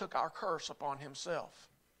 Christ took our curse upon himself.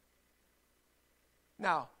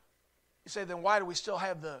 Now, you say, then why do we still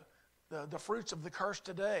have the fruits of the curse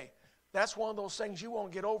today? That's one of those things you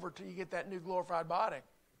won't get over till you get that new glorified body.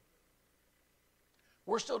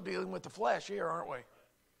 We're still dealing with the flesh here, aren't we?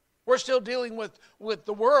 We're still dealing with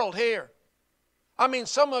the world here. I mean,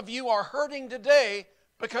 some of you are hurting today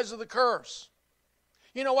because of the curse.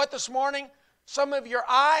 You know what, this morning? Some of your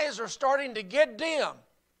eyes are starting to get dim.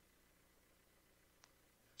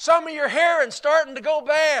 Some of your hair is starting to go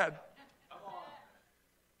bad.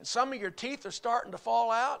 And some of your teeth are starting to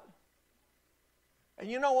fall out. And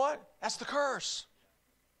you know what? That's the curse.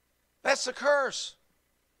 That's the curse.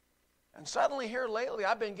 And suddenly here lately,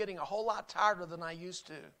 I've been getting a whole lot tireder than I used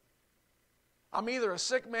to. I'm either a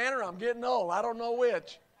sick man or I'm getting old. I don't know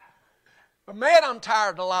which. But man, I'm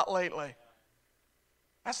tired a lot lately.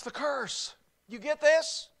 That's the curse. You get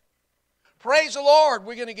this? Praise the Lord,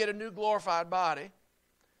 we're going to get a new glorified body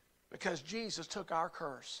because Jesus took our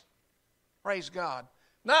curse. Praise God.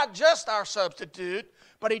 Not just our substitute,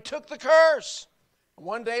 but he took the curse.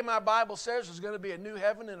 One day my Bible says there's going to be a new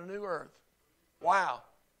heaven and a new earth. Wow.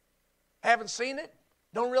 Haven't seen it.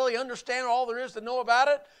 Don't really understand all there is to know about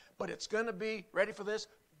it. But it's going to be, ready for this,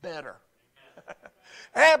 better.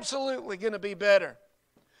 Absolutely going to be better.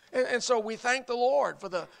 And so we thank the Lord for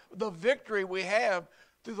the victory we have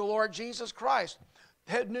through the Lord Jesus Christ.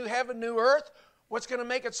 New heaven, new earth. What's going to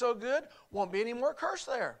make it so good? Won't be any more curse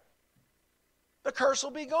there. The curse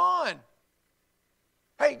will be gone.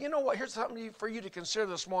 Hey, you know what? Here's something for you to consider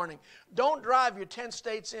this morning. Don't drive your 10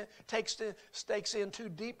 stakes in too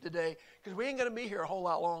deep today, because we ain't going to be here a whole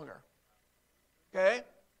lot longer. Okay?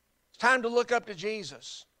 It's time to look up to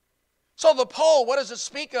Jesus. So the pole, what does it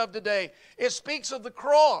speak of today? It speaks of the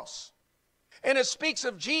cross. And it speaks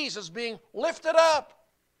of Jesus being lifted up.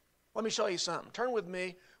 Let me show you something. Turn with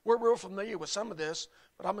me. We're real familiar with some of this,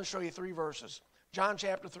 but I'm going to show you 3 verses. John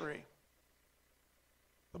chapter 3.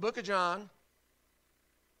 The book of John.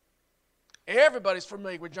 Everybody's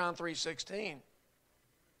familiar with John 3:16.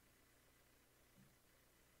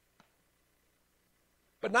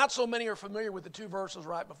 But not so many are familiar with the 2 verses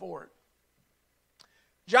right before it.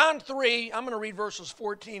 John 3, I'm going to read verses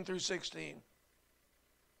 14 through 16.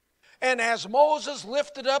 And as Moses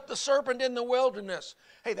lifted up the serpent in the wilderness.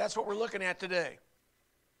 Hey, that's what we're looking at today.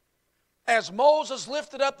 As Moses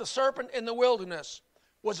lifted up the serpent in the wilderness.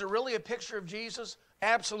 Was it really a picture of Jesus?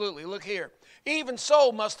 Absolutely. Look here. Even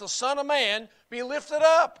so must the Son of Man be lifted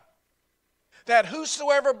up, that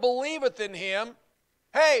whosoever believeth in him,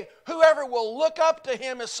 hey, whoever will look up to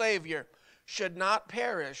him as Savior, should not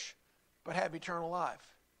perish, but have eternal life.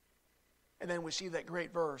 And then we see that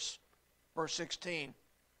great verse, verse 16.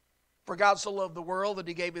 For God so loved the world that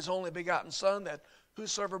he gave his only begotten Son, that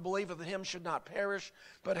whosoever believeth in him should not perish,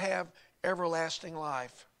 but have everlasting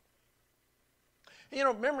life. You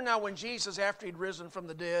know, remember now when Jesus, after he'd risen from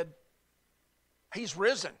the dead, he's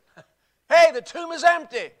risen. Hey, the tomb is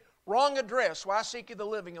empty. Wrong address. Why seek ye the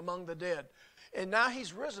living among the dead? And now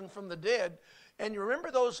he's risen from the dead. And you remember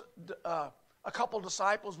those, a couple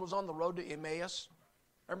disciples was on the road to Emmaus?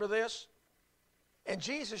 Remember this? And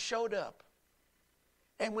Jesus showed up.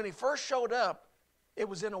 And when he first showed up, it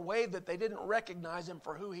was in a way that they didn't recognize him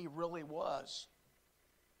for who he really was.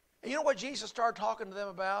 And you know what Jesus started talking to them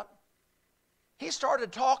about? He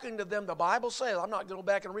started talking to them, the Bible says, I'm not going to go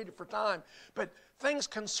back and read it for time, but things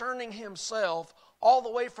concerning himself all the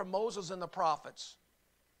way from Moses and the prophets.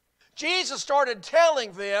 Jesus started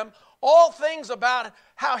telling them all things about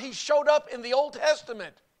how he showed up in the Old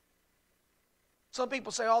Testament. Some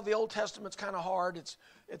people say, oh, the Old Testament's kind of hard. It's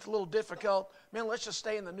a little difficult. Man, let's just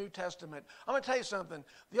stay in the New Testament. I'm going to tell you something.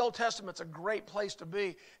 The Old Testament's a great place to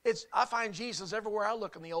be. I find Jesus everywhere I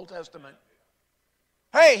look in the Old Testament.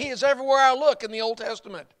 Hey, he is everywhere I look in the Old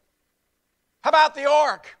Testament. How about the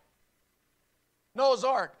ark? Noah's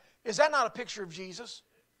ark. Is that not a picture of Jesus?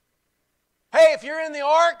 Hey, if you're in the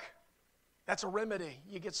ark, that's a remedy.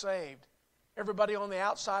 You get saved. Everybody on the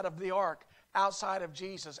outside of the ark, outside of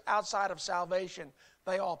Jesus, outside of salvation,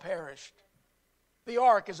 they all perished. The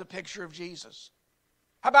ark is a picture of Jesus.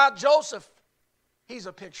 How about Joseph? He's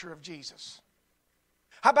a picture of Jesus.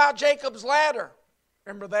 How about Jacob's ladder?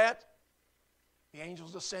 Remember that? The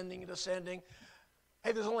angels descending and descending.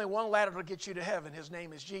 Hey, there's only one ladder to get you to heaven. His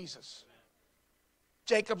name is Jesus.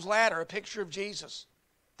 Jacob's ladder, a picture of Jesus.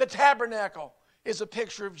 The tabernacle is a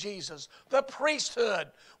picture of Jesus. The priesthood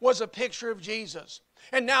was a picture of Jesus.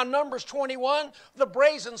 And now Numbers 21, the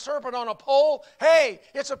brazen serpent on a pole, hey,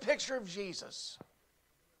 it's a picture of Jesus.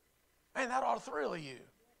 Man, that ought to thrill you.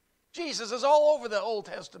 Jesus is all over the Old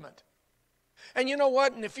Testament. And you know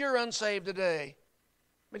what? And if you're unsaved today,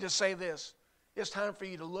 let me just say this. It's time for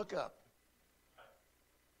you to look up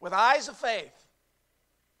with eyes of faith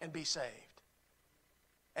and be saved.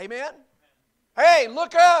 Amen? Hey,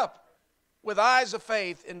 look up with eyes of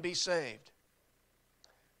faith and be saved.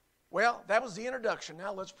 Well, that was the introduction.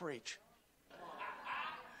 Now let's preach.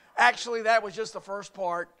 Actually, that was just the first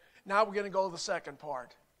part. Now we're going to go to the second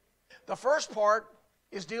part. The first part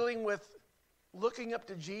is dealing with looking up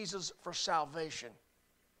to Jesus for salvation.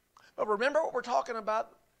 But remember what we're talking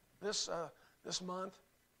about this month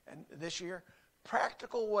and this year?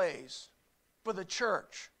 Practical ways for the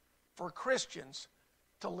church, for Christians,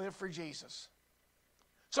 to live for Jesus.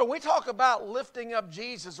 So when we talk about lifting up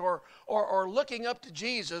Jesus or looking up to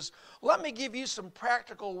Jesus, let me give you some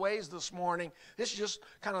practical ways this morning. This is just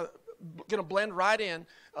kind of going to blend right in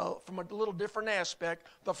from a little different aspect.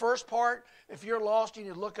 The first part, if you're lost, you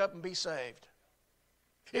need to look up and be saved.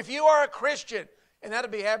 If you are a Christian, and that'll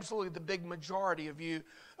be absolutely the big majority of you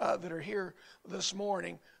that are here this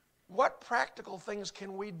morning, what practical things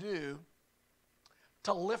can we do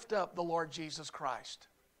to lift up the Lord Jesus Christ?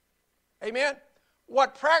 Amen?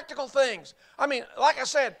 What practical things? I mean, like I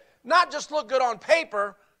said, not just look good on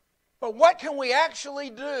paper, but what can we actually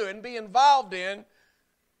do and be involved in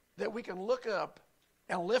that we can look up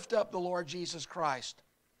and lift up the Lord Jesus Christ?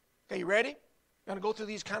 Okay, you ready? I'm going to go through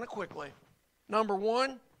these kind of quickly. Number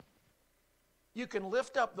one, you can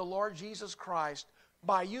lift up the Lord Jesus Christ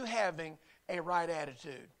by you having a right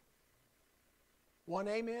attitude. One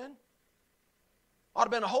amen? Ought to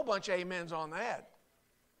have been a whole bunch of amens on that.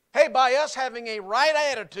 Hey, by us having a right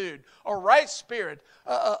attitude, a right spirit,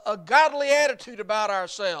 a godly attitude about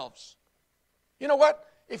ourselves. You know what?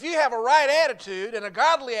 If you have a right attitude and a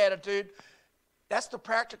godly attitude, that's the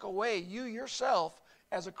practical way you yourself,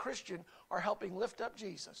 as a Christian, are helping lift up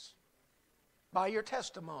Jesus by your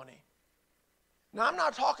testimony. Now, I'm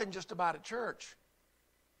not talking just about a church.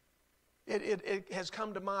 It has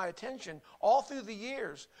come to my attention all through the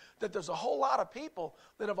years that there's a whole lot of people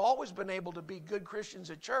that have always been able to be good Christians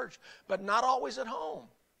at church, but not always at home.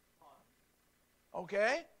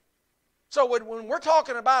 Okay? So when we're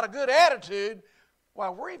talking about a good attitude,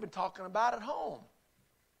 well, we're even talking about at home.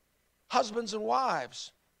 Husbands and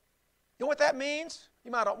wives. You know what that means?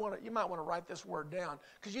 You might want to write this word down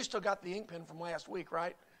because you still got the ink pen from last week,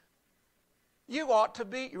 right? You ought to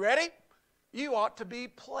be, you ready? You ought to be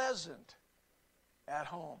pleasant at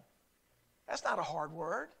home. That's not a hard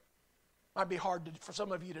word. Might be hard for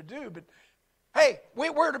some of you to do, but hey,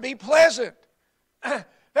 we're to be pleasant.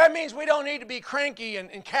 That means we don't need to be cranky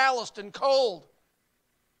and calloused and cold.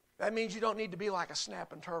 That means you don't need to be like a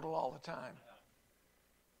snapping turtle all the time.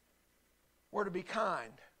 We're to be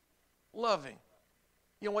kind, loving.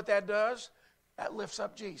 You know what that does? That lifts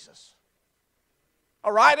up Jesus.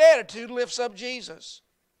 A right attitude lifts up Jesus.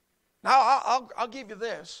 Now, I'll give you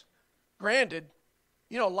this. Granted,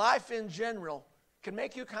 you know, life in general can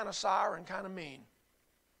make you kind of sour and kind of mean.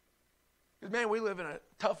 Because, man, we live in a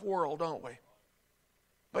tough world, don't we?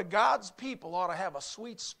 But God's people ought to have a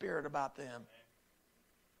sweet spirit about them.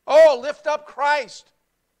 Oh, lift up Christ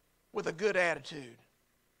with a good attitude.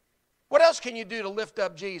 What else can you do to lift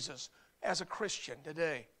up Jesus as a Christian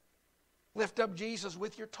today? Lift up Jesus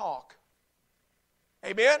with your talk.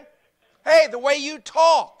 Amen? Hey, the way you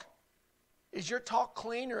talk. Is your talk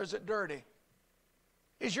clean or is it dirty?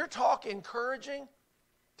 Is your talk encouraging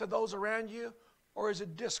to those around you or is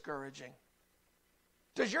it discouraging?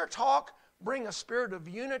 Does your talk bring a spirit of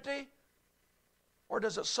unity or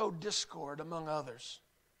does it sow discord among others?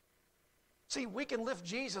 See, we can lift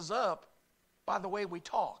Jesus up by the way we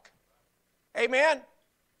talk. Amen?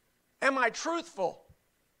 Am I truthful?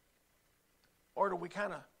 Or do we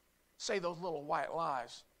kind of say those little white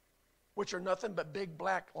lies, which are nothing but big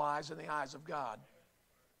black lies in the eyes of God?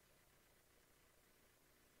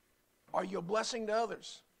 Are you a blessing to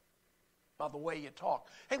others by the way you talk.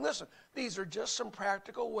 Hey, listen, these are just some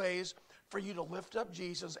practical ways for you to lift up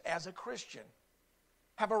Jesus as a Christian.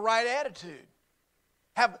 Have a right attitude.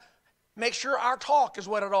 Make sure our talk is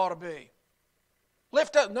what it ought to be.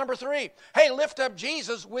 Lift up, number 3, hey, lift up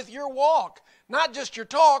Jesus with your walk. Not just your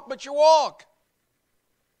talk, but your walk.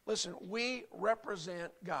 Listen, we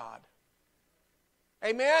represent God.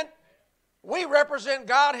 Amen? We represent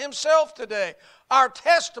God Himself today. Our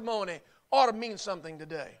testimony ought to mean something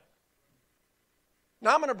today.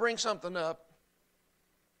 Now I'm going to bring something up.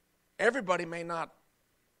 Everybody may not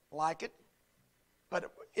like it,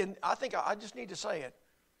 but I think I just need to say it.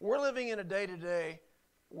 We're living in a day today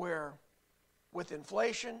where with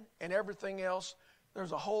inflation and everything else,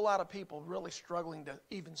 there's a whole lot of people really struggling to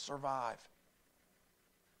even survive.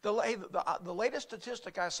 The latest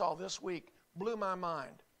statistic I saw this week blew my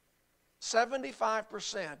mind.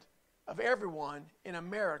 75% of everyone in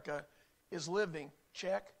America is living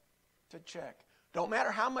check to check. Don't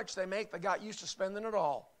matter how much they make, they got used to spending it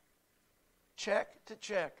all. Check to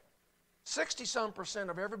check. 60-some%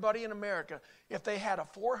 of everybody in America, if they had a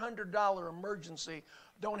 $400 emergency,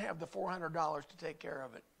 don't have the $400 to take care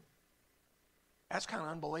of it. That's kind of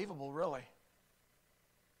unbelievable, really.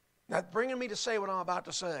 Now, bringing me to say what I'm about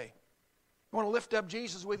to say. You want to lift up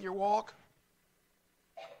Jesus with your walk?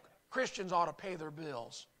 Christians ought to pay their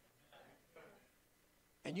bills.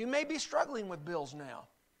 And you may be struggling with bills now.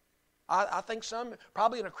 I think some,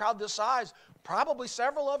 probably in a crowd this size, probably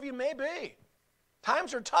several of you may be.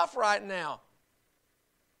 Times are tough right now.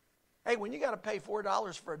 Hey, when you got to pay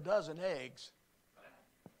 $4 for a dozen eggs,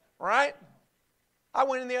 right? I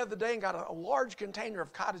went in the other day and got a large container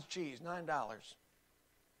of cottage cheese, $9.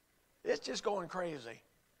 It's just going crazy.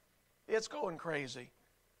 It's going crazy.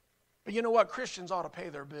 But you know what? Christians ought to pay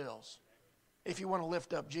their bills if you want to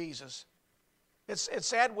lift up Jesus. It's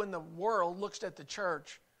sad when the world looks at the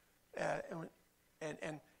church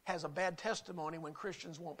and has a bad testimony when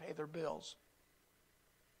Christians won't pay their bills.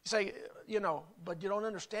 You say, but you don't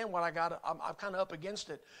understand what I got. I'm kind of up against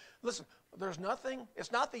it. Listen, it's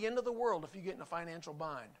not the end of the world if you get in a financial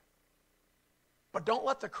bind. But don't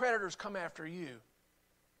let the creditors come after you.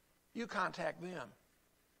 You contact them.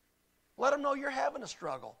 Let them know you're having a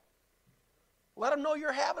struggle. Let them know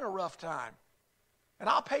you're having a rough time. And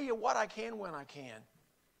I'll pay you what I can when I can.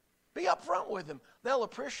 Be upfront with them. They'll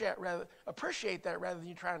appreciate that rather than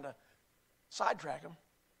you trying to sidetrack them.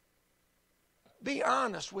 Be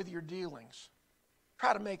honest with your dealings.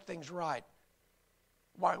 Try to make things right.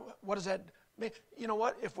 Why? What does that mean? You know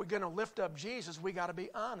what? If we're going to lift up Jesus, we got to be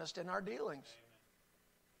honest in our dealings.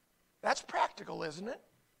 That's practical, isn't it?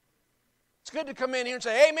 It's good to come in here and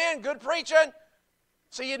say, amen, good preaching.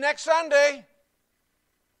 See you next Sunday.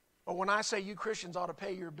 But when I say you Christians ought to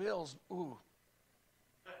pay your bills, ooh.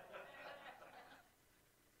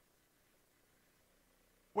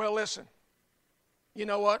 Well, listen. You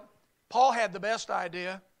know what? Paul had the best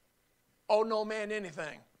idea. Owe no man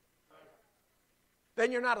anything.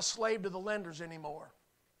 Then you're not a slave to the lenders anymore.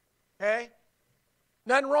 Okay?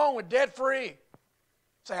 Nothing wrong with debt free.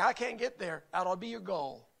 Say, I can't get there. That ought to be your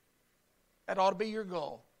goal. That ought to be your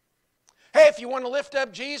goal. Hey, if you want to lift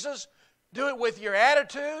up Jesus, do it with your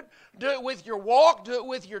attitude, do it with your walk, do it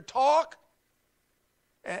with your talk.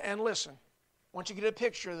 And listen, once you get a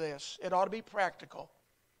picture of this, it ought to be practical.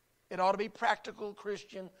 It ought to be practical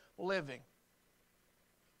Christian living.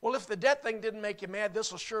 Well, if the debt thing didn't make you mad,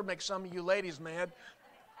 this will sure make some of you ladies mad.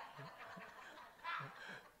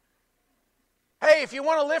 Hey, if you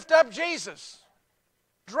want to lift up Jesus,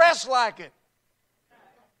 dress like it.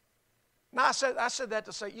 Now, I said that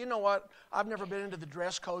to say, you know what? I've never been into the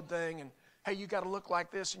dress code thing, and hey, you got to look like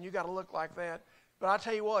this and you got to look like that. But I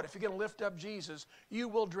tell you what, if you're going to lift up Jesus, you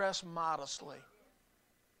will dress modestly.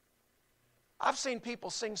 I've seen people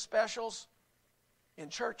sing specials in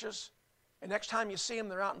churches, and next time you see them,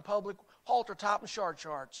 they're out in public, halter top and short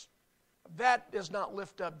shorts. That does not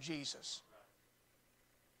lift up Jesus.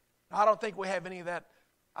 I don't think we have any of that.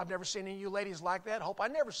 I've never seen any of you ladies like that. Hope I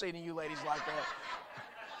never see any of you ladies like that.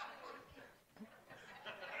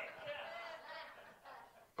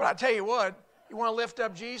 But I tell you what, you want to lift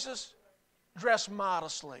up Jesus? Dress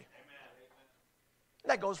modestly.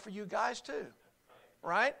 That goes for you guys too,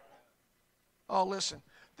 right? Oh, listen.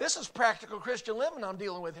 This is practical Christian living I'm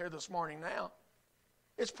dealing with here this morning now.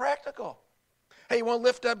 It's practical. Hey, you want to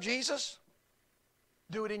lift up Jesus?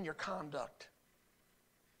 Do it in your conduct.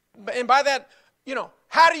 And by that,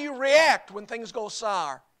 how do you react when things go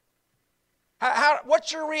sour?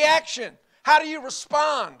 What's your reaction? How do you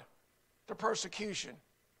respond to persecution?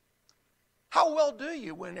 How well do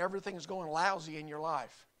you when everything's going lousy in your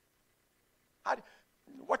life?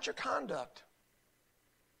 What's your conduct?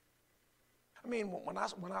 I mean, when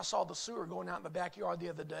I saw the sewer going out in the backyard the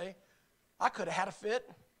other day, I could have had a fit.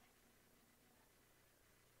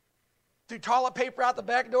 Threw toilet paper out the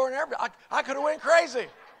back door and everything. I could have went crazy.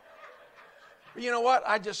 But you know what?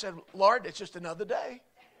 I just said, Lord, it's just another day.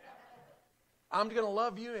 I'm going to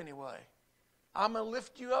love you anyway. I'm going to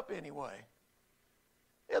lift you up anyway.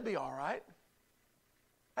 It'll be all right.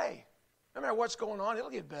 Hey, no matter what's going on, it'll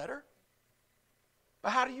get better.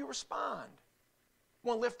 But how do you respond?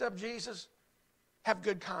 Want to lift up Jesus? Have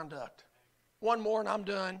good conduct. One more and I'm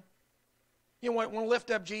done. You want to lift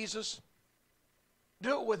up Jesus?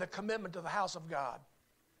 Do it with a commitment to the house of God.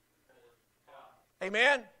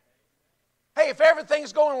 Amen? Hey, if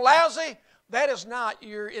everything's going lousy, that is not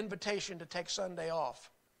your invitation to take Sunday off.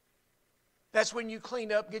 That's when you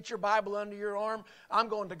clean up, get your Bible under your arm. I'm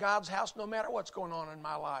going to God's house no matter what's going on in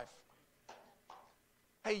my life.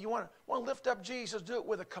 Hey, you want to lift up Jesus, do it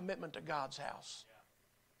with a commitment to God's house.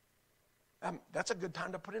 That's a good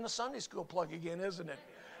time to put in a Sunday school plug again, isn't it?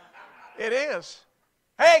 It is.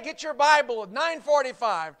 Hey, get your Bible at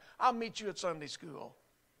 9:45. I'll meet you at Sunday school.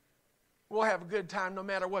 We'll have a good time no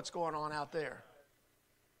matter what's going on out there.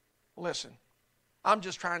 Listen, I'm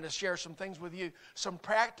just trying to share some things with you, some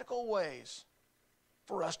practical ways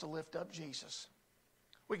for us to lift up Jesus.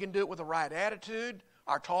 We can do it with the right attitude,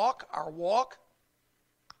 our talk, our walk,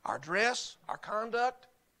 our dress, our conduct,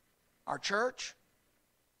 our church.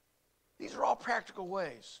 These are all practical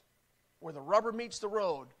ways where the rubber meets the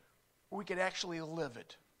road, where we could actually live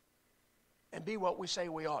it and be what we say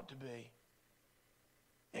we ought to be.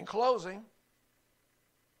 In closing,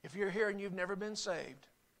 if you're here and you've never been saved,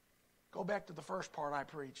 go back to the first part I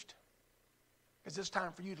preached, because it's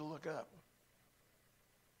time for you to look up.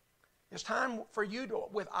 It's time for you to,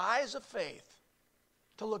 with eyes of faith,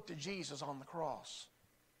 to look to Jesus on the cross,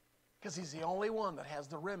 because he's the only one that has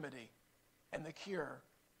the remedy and the cure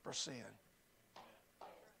for sin.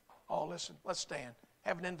 Oh, listen, let's stand.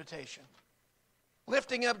 Have an invitation.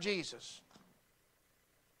 Lifting up Jesus.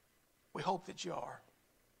 We hope that you are.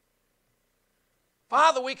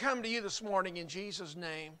 Father, we come to you this morning in Jesus'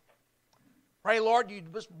 name. Pray, Lord, you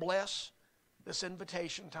just bless this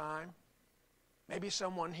invitation time. Maybe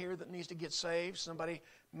someone here that needs to get saved. Somebody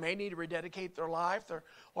may need to rededicate their life.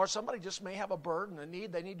 Or somebody just may have a burden, a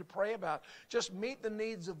need they need to pray about. Just meet the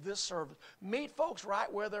needs of this service. Meet folks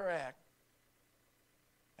right where they're at.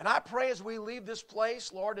 And I pray as we leave this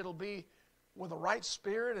place, Lord, it'll be with the right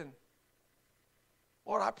spirit. And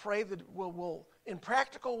Lord, I pray that we'll in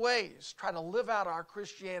practical ways, try to live out our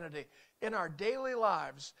Christianity in our daily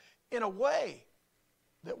lives in a way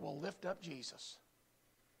that will lift up Jesus.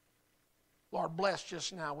 Lord, bless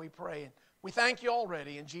just now, we pray. And we thank you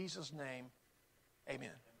already in Jesus' name. Amen.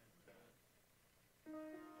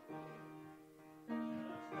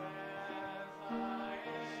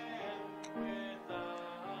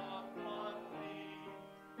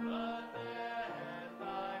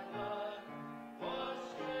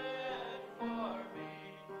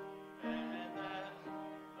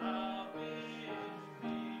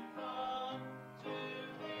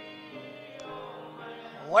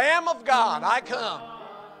 Lamb of God, I come.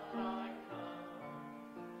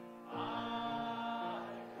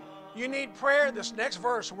 You need prayer, this next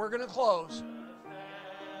verse, and we're going to close.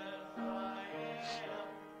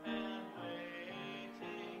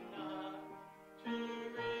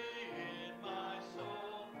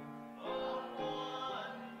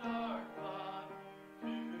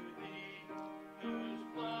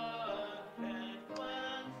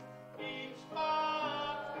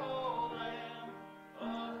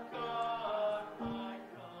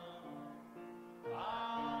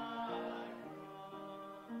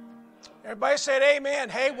 Everybody said amen.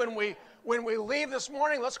 Hey, when we leave this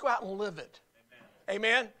morning, let's go out and live it.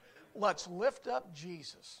 Amen. Let's lift up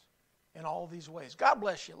Jesus in all these ways. God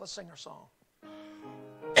bless you. Let's sing our song.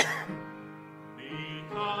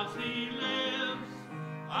 Because he lives,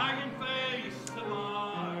 I can face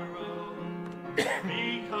tomorrow.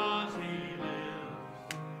 Because he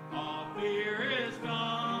lives, all fear is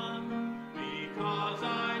gone. Because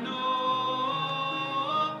I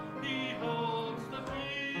know he holds the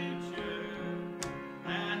future,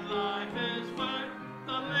 and life is worth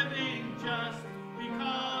the living just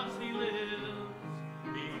because he lives.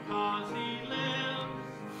 Because he lives,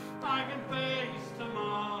 I can face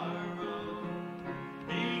tomorrow.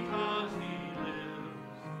 Because he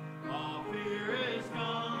lives, all fear is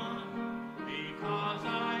gone. Because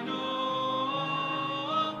I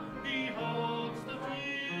know he holds the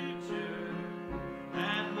future,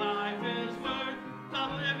 and life is worth the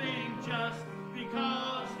living just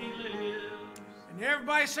because he lives. And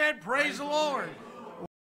everybody said, praise the Lord.